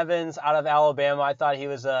 Rashaan Evans out of Alabama. I thought he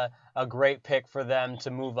was a great pick for them to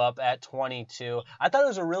move up at 22. I thought it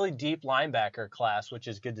was a really deep linebacker class, which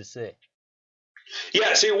is good to see.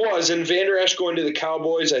 Yes, it was. And Vander Esch going to the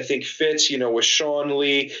Cowboys, I think fits, with Sean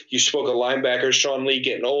Lee. You spoke of linebackers, Sean Lee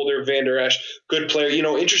getting older, Vander Esch, good player.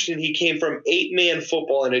 Interesting, he came from 8-man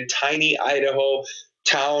football in a tiny Idaho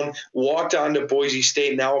town, walked on to Boise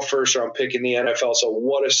State, now a first-round pick in the NFL. So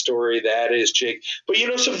what a story that is, Jake. But,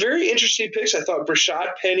 some very interesting picks. I thought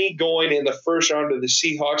Brashad Penny going in the first round to the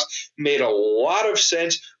Seahawks made a lot of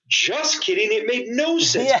sense. Just kidding. It made no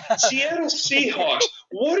sense. Yeah. Seattle Seahawks,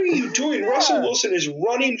 what are you doing? Yeah. Russell Wilson is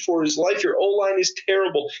running for his life. Your O-line is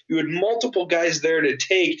terrible. You had multiple guys there to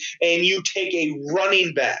take, and you take a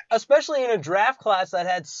running back. Especially in a draft class that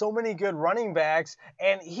had so many good running backs,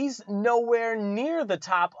 and he's nowhere near the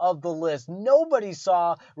top of the list. Nobody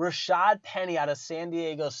saw Rashad Penny out of San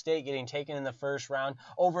Diego State getting taken in the first round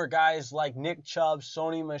over guys like Nick Chubb,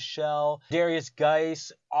 Sony Michel, Darius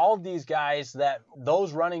Geis, all of these guys that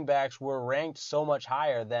those running backs were ranked so much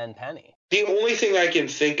higher than Penny. The only thing I can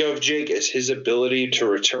think of, Jake, is his ability to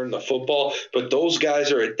return the football, but those guys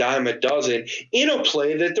are a dime a dozen in a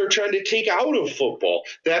play that they're trying to take out of football,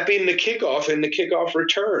 that being the kickoff and the kickoff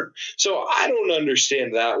return. So I don't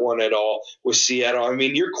understand that one at all with Seattle. I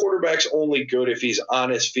mean, your quarterback's only good if he's on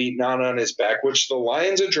his feet, not on his back, which the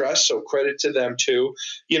Lions address, so credit to them too.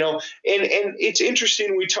 And it's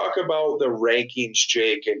interesting, we talk about the rankings,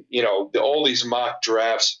 Jake, and, all these mock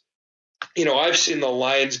drafts. I've seen the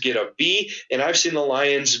Lions get a B, and I've seen the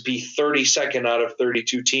Lions be 32nd out of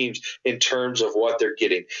 32 teams in terms of what they're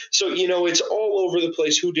getting. So, it's all over the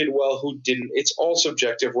place who did well, who didn't. It's all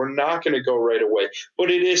subjective. We're not going to go right away,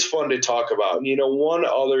 but it is fun to talk about. And, one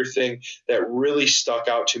other thing that really stuck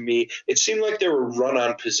out to me, it seemed like there were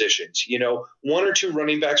run-on positions. 1 or 2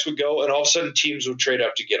 running backs would go, and all of a sudden teams would trade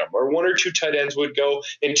up to get them. Or 1 or 2 tight ends would go,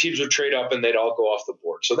 and teams would trade up, and they'd all go off the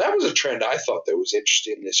board. So that was a trend I thought that was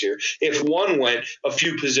interesting this year. If one went, a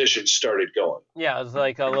few positions started going. Yeah, it was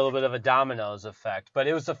like a little bit of a dominoes effect. But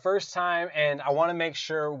it was the first time, and I want to make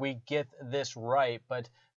sure we get this right, but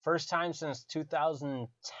first time since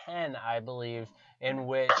 2010, I believe, in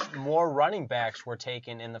which more running backs were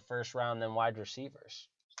taken in the first round than wide receivers.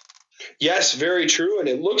 Yes, very true. And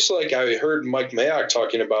it looks like I heard Mike Mayock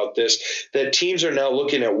talking about this, that teams are now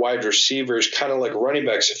looking at wide receivers kind of like running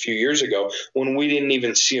backs a few years ago when we didn't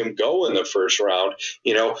even see them go in the first round.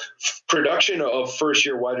 Production of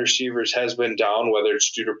first-year wide receivers has been down, whether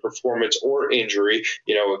it's due to performance or injury.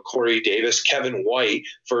 Corey Davis, Kevin White,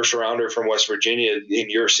 first-rounder from West Virginia in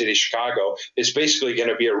your city, Chicago, is basically going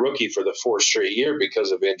to be a rookie for the 4th straight year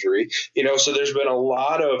because of injury. So there's been a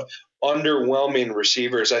lot of underwhelming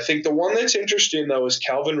receivers. I think the one that's interesting, though, is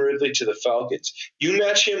Calvin Ridley to the Falcons. You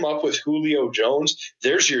match him up with Julio Jones,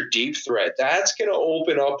 there's your deep threat. That's going to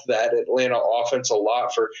open up that Atlanta offense a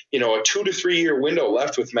lot for, a 2 to 3 year window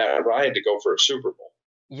left with Matt Ryan to go for a Super Bowl.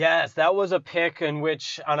 Yes, that was a pick in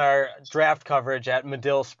which on our draft coverage at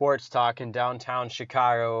Medill Sports Talk in downtown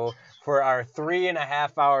Chicago for our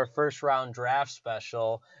 3.5-hour first round draft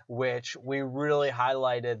special, which we really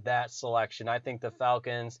highlighted that selection. I think the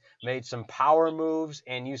Falcons made some power moves,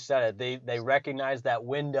 and you said it. They recognize that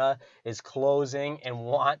window is closing and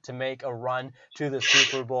want to make a run to the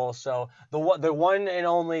Super Bowl. So the one and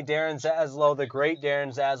only Darren Zaslow, the great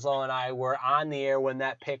Darren Zaslow, and I were on the air when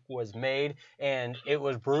that pick was made, and it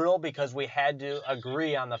was brutal because we had to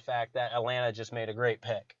agree on the fact that Atlanta just made a great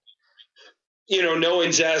pick.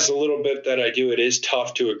 Knowing Zaz a little bit that I do, it is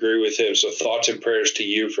tough to agree with him. So thoughts and prayers to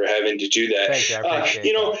you for having to do that. Thank you. I appreciate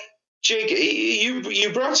that. Jake,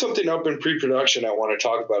 you brought something up in pre-production I want to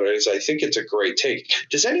talk about. I think it's a great take.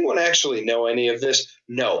 Does anyone actually know any of this?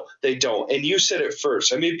 No, they don't. And you said it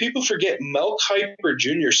first. I mean, people forget Mel Kiper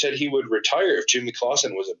Jr. said he would retire if Jimmy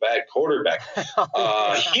Clausen was a bad quarterback.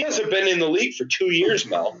 He hasn't been in the league for 2 years,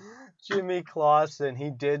 Mel. Jimmy Clausen, he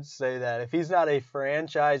did say that. If he's not a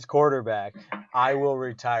franchise quarterback, I will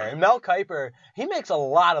retire. And Mel Kiper, he makes a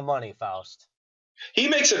lot of money, Faust. He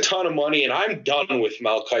makes a ton of money, and I'm done with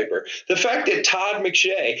Mel Kiper. The fact that Todd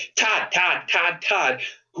McShay,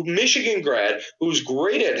 Michigan grad, who's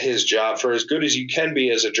great at his job for as good as you can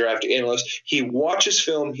be as a draft analyst, he watches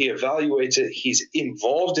film, he evaluates it, he's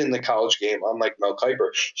involved in the college game, unlike Mel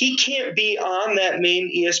Kiper. He can't be on that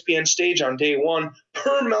main ESPN stage on day one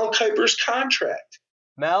per Mel Kiper's contract.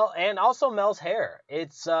 Mel, and also Mel's hair.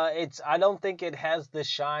 It's I don't think it has the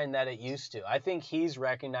shine that it used to. I think he's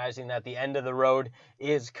recognizing that the end of the road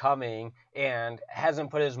is coming and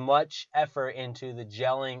hasn't put as much effort into the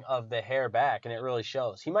gelling of the hair back, and it really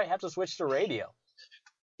shows. He might have to switch to radio.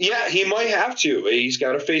 Yeah, he might have to. He's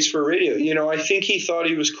got a face for radio. I think he thought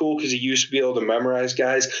he was cool because he used to be able to memorize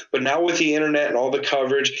guys. But now with the internet and all the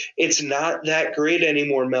coverage, it's not that great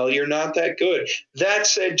anymore, Mel. You're not that good. That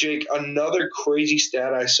said, Jake, another crazy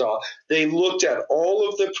stat I saw. They looked at all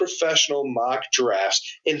of the professional mock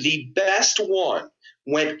drafts, and the best one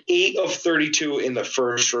went 8 of 32 in the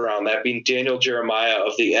first round, that being Daniel Jeremiah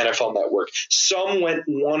of the NFL Network. Some went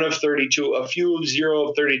 1 of 32, a few of 0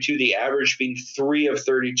 of 32, the average being 3 of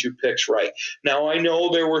 32 picks right. Now, I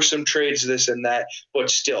know there were some trades, this and that, but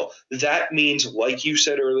still, that means, like you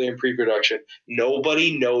said earlier in pre-production,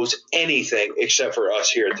 nobody knows anything except for us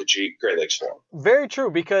here at the Great Lakes Forum. Very true,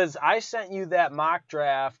 because I sent you that mock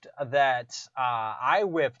draft that I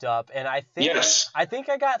whipped up, and I think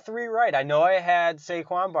I got 3 right. I know I had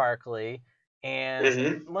Saquon Barkley,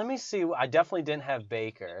 and let me see. I definitely didn't have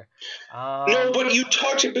Baker. No, but you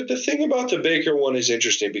talked. But the thing about the Baker one is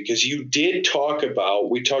interesting because you did talk about.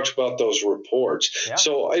 We talked about those reports. Yeah.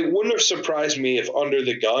 So it wouldn't have surprised me if under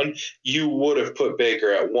the gun you would have put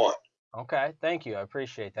Baker at 1. Okay, thank you. I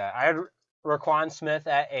appreciate that. I had Raquan Smith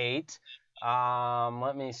at 8.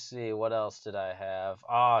 Let me see. What else did I have?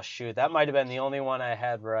 Oh shoot, that might have been the only one I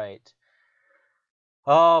had right.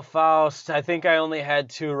 Oh, Faust, I think I only had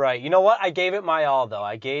 2 right. You know what? I gave it my all, though.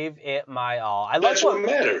 I gave it my all. That's what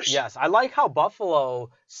matters. Yes, I like how Buffalo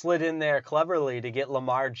slid in there cleverly to get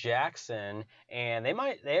Lamar Jackson, and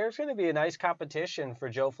there's going to be a nice competition for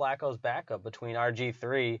Joe Flacco's backup between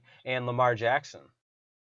RG3 and Lamar Jackson.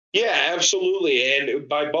 Yeah, absolutely. And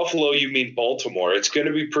by Buffalo, you mean Baltimore. It's going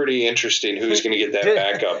to be pretty interesting who's going to get that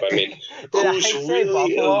backup. I mean, who's really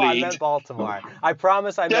Buffalo? elite? I meant Baltimore. I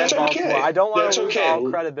promise I meant Baltimore. Okay. I don't want to lose all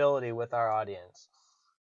credibility with our audience.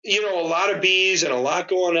 A lot of bees and a lot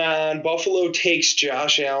going on. Buffalo takes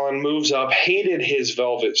Josh Allen, moves up. Hated his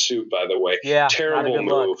velvet suit, by the way. Yeah, terrible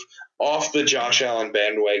move. Look. Off the Josh Allen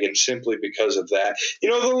bandwagon simply because of that. The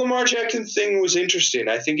Lamar Jackson thing was interesting.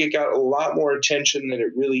 I think it got a lot more attention than it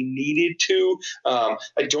really needed to.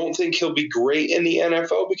 I don't think he'll be great in the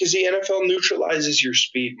NFL because the NFL neutralizes your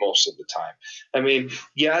speed most of the time. I mean,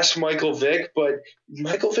 yes, Michael Vick, but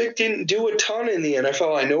Michael Vick didn't do a ton in the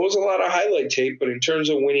NFL. I know it was a lot of highlight tape, but in terms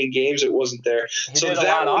of winning games, it wasn't there. So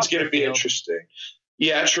that one's going to be interesting.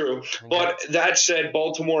 Yeah, true. But that said,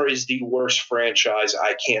 Baltimore is the worst franchise.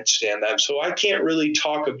 I can't stand them, so I can't really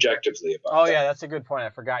talk objectively about them. Oh, yeah, that's a good point. I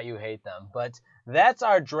forgot you hate them. But that's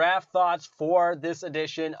our draft thoughts for this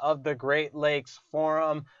edition of the Great Lakes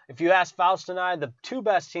Forum. If you ask Faust and I, the 2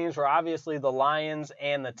 best teams were obviously the Lions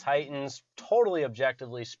and the Titans, totally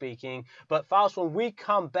objectively speaking. But Faust, when we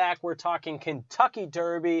come back, we're talking Kentucky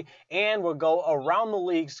Derby, and we'll go around the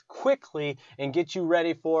leagues quickly and get you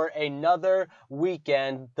ready for another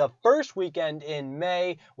weekend, the first weekend in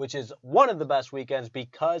May, which is one of the best weekends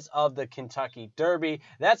because of the Kentucky Derby.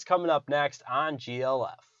 That's coming up next on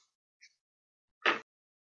GLF.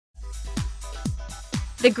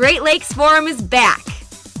 The Great Lakes Forum is back.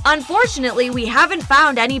 Unfortunately, we haven't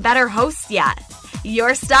found any better hosts yet.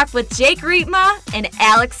 You're stuck with Jake Rietma and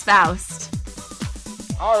Alex Faust.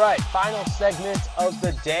 All right, final segment of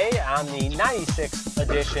the day on the 96th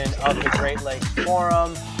edition of the Great Lakes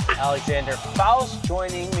Forum. Alexander Faust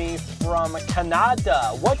joining me from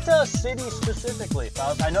Canada. What city specifically,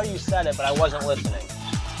 Faust? I know you said it, but I wasn't listening.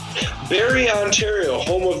 Barrie, Ontario,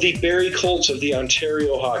 home of the Barrie Colts of the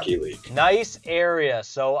Ontario Hockey League. Nice area,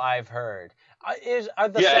 so I've heard. Are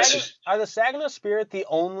the Saginaw Spirit the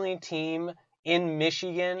only team in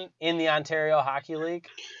Michigan in the Ontario Hockey League?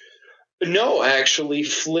 No, actually,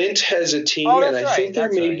 Flint has a team, Oh, and I right. think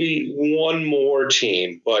there may be one more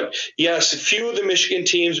team. But yes, a few of the Michigan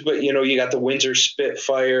teams, but you got the Windsor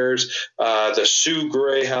Spitfires, the Sioux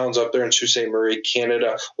Greyhounds up there in Sault Ste. Marie,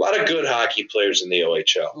 Canada. A lot of good hockey players in the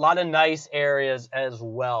OHL. A lot of nice areas as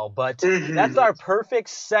well. But that's our perfect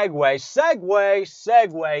segue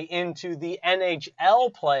into the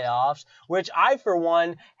NHL playoffs, which I, for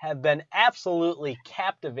one, have been absolutely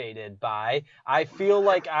captivated by. I feel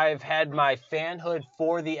like I've had my fanhood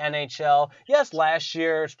for the NHL. Yes, last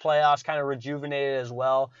year's playoffs kind of rejuvenated as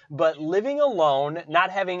well, but living alone,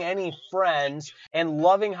 not having any friends, and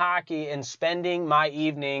loving hockey and spending my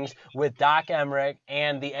evenings with Doc Emmerich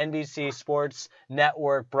and the NBC Sports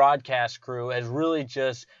Network broadcast crew has really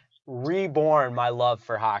just reborn my love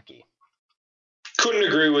for hockey. Couldn't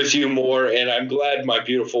agree with you more, and I'm glad my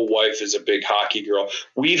beautiful wife is a big hockey girl.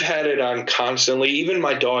 We've had it on constantly. Even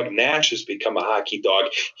my dog Nash has become a hockey dog.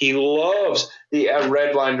 He loves the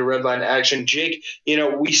red line to red line action. Jake,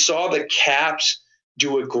 we saw the Caps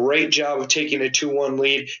do a great job of taking a 2-1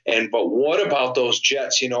 lead. But what about those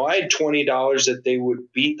Jets? I had $20 that they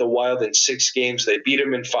would beat the Wild in 6 games. They beat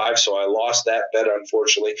them in 5, so I lost that bet,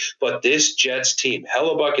 unfortunately. But this Jets team,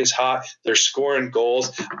 Hellebuck is hot. They're scoring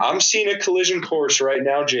goals. I'm seeing a collision course right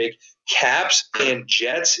now, Jake. Caps and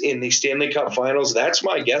Jets in the Stanley Cup Finals. That's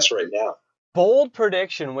my guess right now. Bold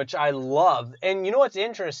prediction, which I love. And what's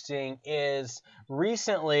interesting is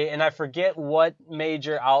recently, and I forget what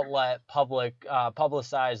major outlet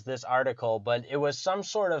publicized this article, but it was some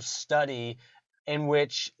sort of study in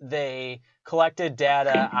which they collected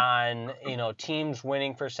data on, teams'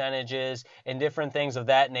 winning percentages and different things of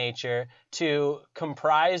that nature to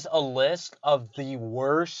comprise a list of the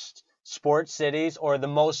worst sports cities or the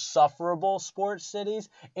most sufferable sports cities,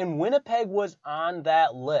 and Winnipeg was on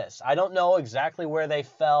that list. I don't know exactly where they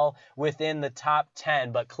fell within the top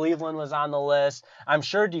 10, but Cleveland was on the list. I'm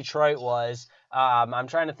sure Detroit was. I'm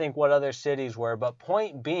trying to think what other cities were, but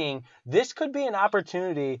point being, this could be an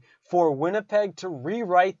opportunity for Winnipeg to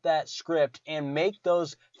rewrite that script and make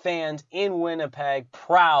those fans in Winnipeg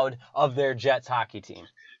proud of their Jets hockey team.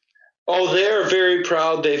 Oh, they're very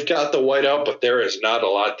proud. They've got the whiteout, but there is not a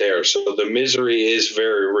lot there. So the misery is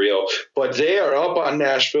very real. But they are up on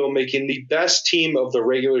Nashville, making the best team of the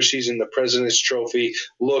regular season, the President's Trophy,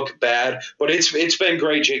 look bad. But it's been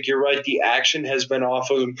great, Jake. You're right. The action has been off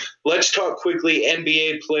of them. Let's talk quickly.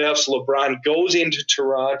 NBA playoffs. LeBron goes into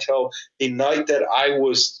Toronto the night that I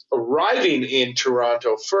was arriving in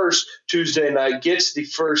Toronto first Tuesday night, gets the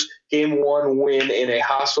first Game 1 win in a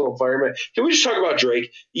hostile environment. Can we just talk about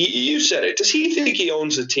Drake? You said it. Does he think he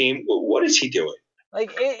owns the team? What is he doing?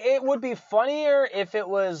 It would be funnier if it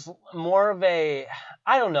was more of a,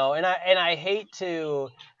 I don't know, and I hate to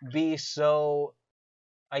be so,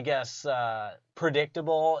 I guess,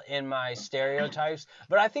 predictable in my stereotypes,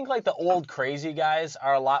 but I think the old crazy guys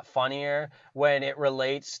are a lot funnier when it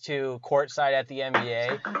relates to courtside at the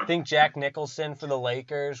NBA. Think Jack Nicholson for the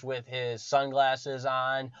Lakers with his sunglasses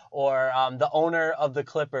on, or the owner of the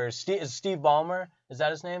Clippers, Steve Ballmer, is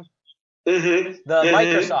that his name? Mm-hmm. The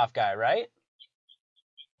Microsoft guy, right?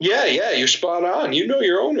 Yeah, you're spot on. You know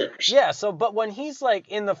your owners. Yeah, but when he's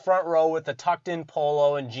in the front row with the tucked in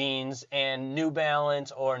polo and jeans and New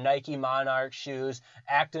Balance or Nike Monarch shoes,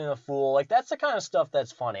 acting a fool, that's the kind of stuff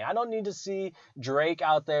that's funny. I don't need to see Drake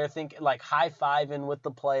out there high-fiving with the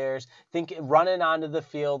players, running onto the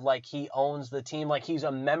field like he owns the team, like he's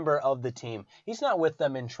a member of the team. He's not with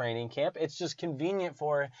them in training camp. It's just convenient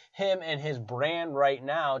for him and his brand right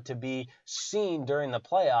now to be seen during the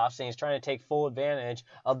playoffs, and he's trying to take full advantage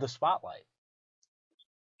of the spotlight.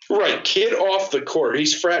 Right, get off the court.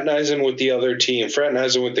 He's fraternizing with the other team,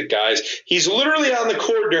 fraternizing with the guys. He's literally on the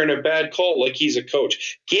court during a bad call like he's a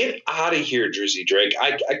coach. Get out of here, Drizzy Drake.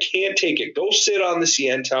 I can't take it. Go sit on the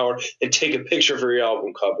CN Tower and take a picture for your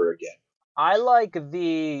album cover again. I like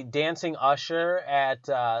the dancing usher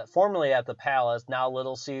at formerly at the Palace, now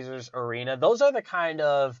Little Caesars Arena. Those are the kind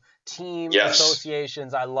of team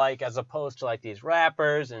associations I like, as opposed to these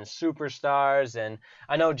rappers and superstars. And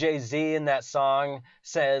I know Jay-Z in that song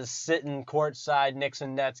says, sitting courtside, Knicks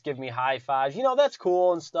and Nets give me high fives. That's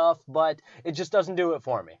cool and stuff, but it just doesn't do it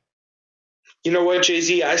for me. You know what,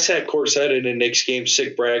 Jay-Z? I sat courtside in a Knicks game,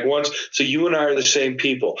 sick brag, once, so you and I are the same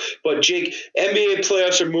people. But, Jake, NBA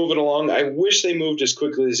playoffs are moving along. I wish they moved as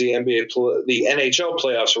quickly as the NHL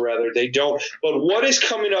playoffs, or rather, they don't. But what is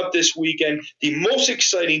coming up this weekend? The most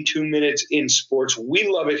exciting 2 minutes in sports. We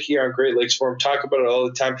love it here on Great Lakes Forum. Talk about it all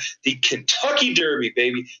the time. The Kentucky Derby,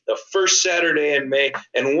 baby. The first Saturday in May,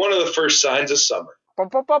 and one of the first signs of summer.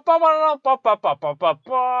 Did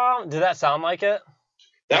that sound like it?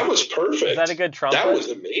 That was perfect. Is that a good trumpet? That was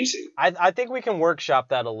amazing. I think we can workshop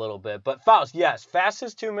that a little bit. But Faust, yes,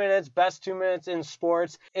 fastest 2 minutes, best 2 minutes in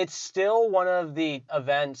sports. It's still one of the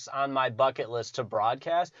events on my bucket list to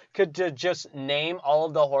broadcast. To just name all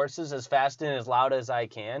of the horses as fast and as loud as I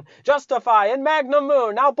can. Justify and Magnum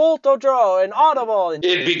Moon, now Boltodro and Audible.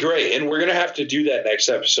 It'd be great. And we're going to have to do that next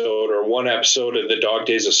episode, or one episode of the Dog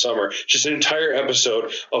Days of Summer. Just an entire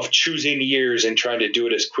episode of choosing years and trying to do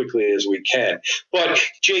it as quickly as we can. But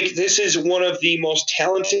Jake, this is one of the most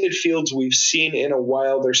talented fields we've seen in a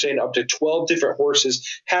while. They're saying up to 12 different horses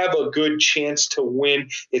have a good chance to win.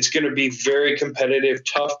 It's going to be very competitive,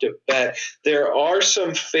 tough to bet. There are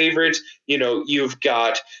some favorites. You know, you've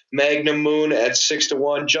got Magnum Moon at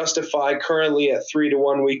 6-1, Justify currently at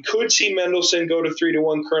 3-1. We could see Mendelssohn go to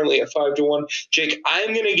 3-1, currently at 5-1. Jake,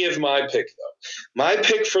 I'm going to give my pick, though. My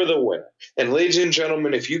pick for the winner. And ladies and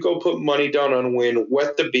gentlemen, if you go put money down on win,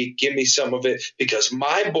 wet the beat, give me some of it, because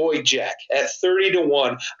my boy Jack at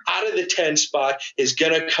 30-1 out of the 10 spot is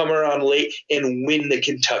going to come around late and win the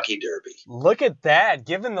Kentucky Derby. Look at that,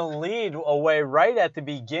 giving the lead away right at the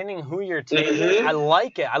beginning who you're taking. Mm-hmm. I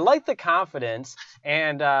like it. I like the confidence.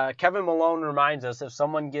 And Kevin Malone reminds us, if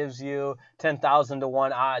someone gives you 10,000 to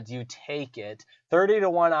 1 odds, you take it.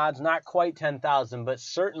 30-1 odds, not quite 10,000, but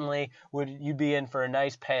certainly would you be in for a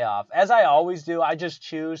nice payoff. As I always do, I just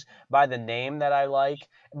choose by the name that I like.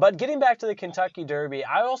 But getting back to the Kentucky Derby,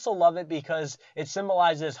 I also love it because it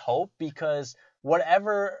symbolizes hope, because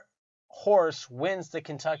whatever horse wins the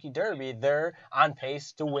Kentucky Derby, they're on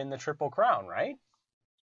pace to win the Triple Crown, right?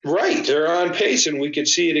 Right. They're on pace, and we could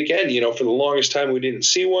see it again. You know, for the longest time, we didn't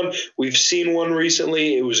see one. We've seen one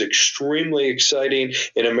recently. It was extremely exciting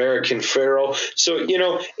in American Pharoah. So, you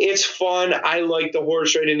know, it's fun. I like the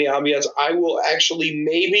horse right in the ambiance. I will actually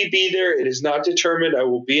maybe be there. It is not determined. I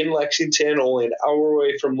will be in Lexington, only an hour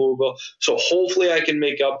away from Louisville. So hopefully I can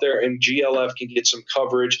make up there and GLF can get some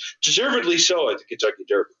coverage, deservedly so, at the Kentucky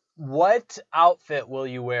Derby. What outfit will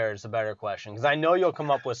you wear is a better question, because I know you'll come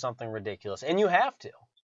up with something ridiculous, and you have to.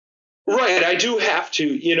 Right, I do have to.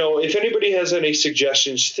 You know, if anybody has any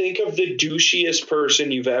suggestions, think of the douchiest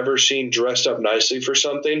person you've ever seen dressed up nicely for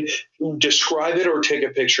something. Describe it or take a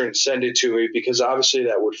picture and send it to me, because obviously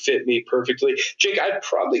that would fit me perfectly. Jake, I'd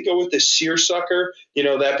probably go with the seersucker, you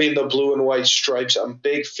know, that being the blue and white stripes. I'm a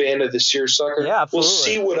big fan of the seersucker. Yeah, absolutely. We'll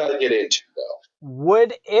see what I get into, though.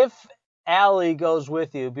 If Allie goes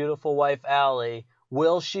with you, beautiful wife Allie,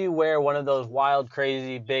 will she wear one of those wild,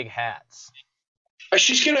 crazy, big hats?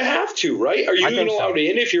 She's going to have to, right? Are you even allowed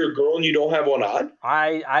in if you're a girl and you don't have one on?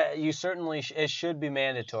 You certainly, it should be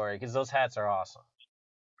mandatory, because those hats are awesome.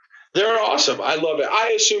 They're awesome. I love it.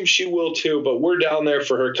 I assume she will too, but we're down there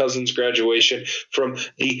for her cousin's graduation from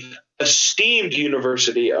the esteemed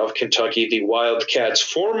University of Kentucky, the Wildcats,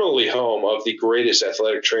 formerly home of the greatest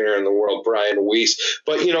athletic trainer in the world, Brian Weiss.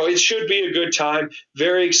 But, you know, it should be a good time.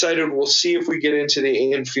 Very excited. We'll see if we get into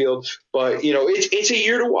the infield. But, you know, it's a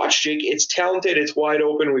year to watch, Jake. It's talented. It's wide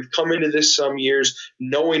open. We've come into this some years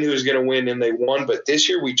knowing who's going to win, and they won. But this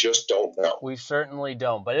year we just don't know. We certainly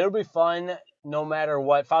don't. But it'll be fun no matter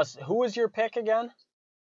what. Faust, who was your pick again?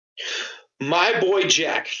 My boy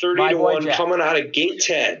Jack, 30-1, coming out of gate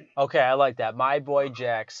 10. Okay, I like that. My boy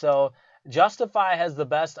Jack. So Justify has the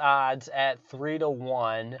best odds at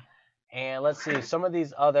 3-1. And let's see, some of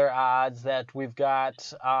these other odds that we've got.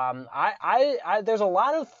 There's a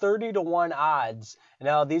lot of 30-1 odds.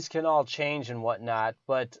 Now, these can all change and whatnot,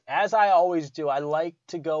 but as I always do, I like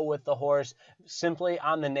to go with the horse simply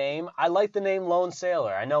on the name. I like the name Lone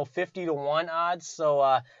Sailor. I know 50-1 odds,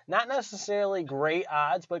 so not necessarily great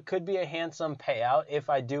odds, but could be a handsome payout if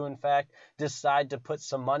I do, in fact, decide to put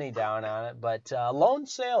some money down on it. But Lone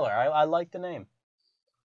Sailor, I like the name.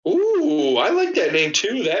 Ooh, I like that name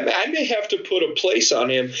too. I may have to put a place on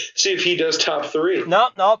him, see if he does top 3.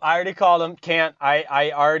 Nope. I already called him. Can't.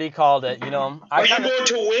 I already called it. You know. Are you going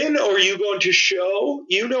to win or are you going to show?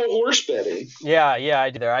 You know horse betting. Yeah, I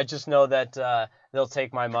do. I just know that they'll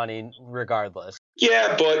take my money regardless.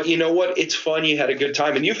 Yeah, but you know what? It's fun. You had a good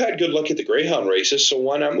time, and you've had good luck at the greyhound races, so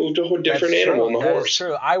why not move to a different animal in the horse? That's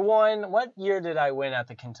true. I won. What year did I win at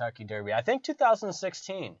the Kentucky Derby? I think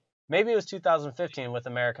 2016. Maybe it was 2015 with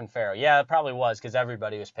American Pharoah. Yeah, it probably was because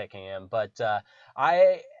everybody was picking him. But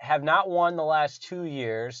I have not won the last 2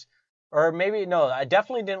 years. Or maybe, no, I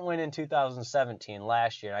definitely didn't win in 2017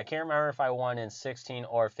 last year. I can't remember if I won in 16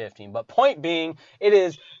 or 15. But point being, it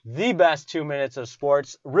is the best 2 minutes of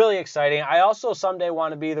sports. Really exciting. I also someday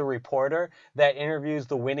want to be the reporter that interviews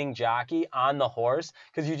the winning jockey on the horse,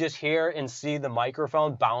 because you just hear and see the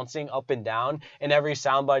microphone bouncing up and down, and every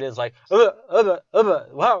soundbite is like,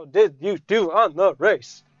 how did you do on the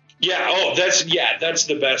race? Yeah, that's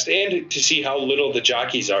the best. And to see how little the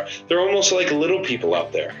jockeys are. They're almost like little people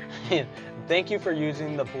out there. Thank you for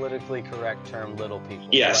using the politically correct term, little people.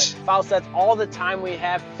 Yes. But, Faust, that's all the time we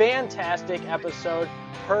have. Fantastic episode,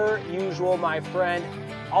 per usual, my friend.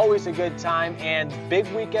 Always a good time, and big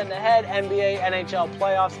weekend ahead, NBA, NHL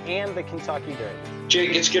playoffs, and the Kentucky Derby.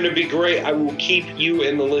 Jake, it's going to be great. I will keep you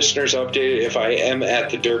and the listeners updated if I am at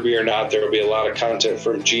the Derby or not. There will be a lot of content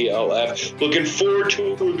from GLF. Looking forward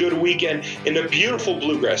to a good weekend in a beautiful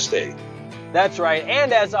Bluegrass State. That's right.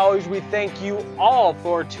 And as always, we thank you all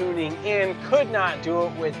for tuning in. Could not do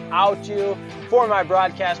it without you. For my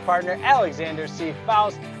broadcast partner, Alexander C.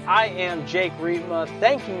 Faust, I am Jake Rietma,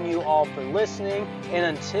 thanking you all for listening. And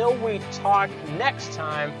until we talk next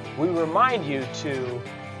time, we remind you to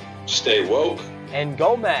stay woke and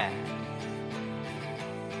go mad.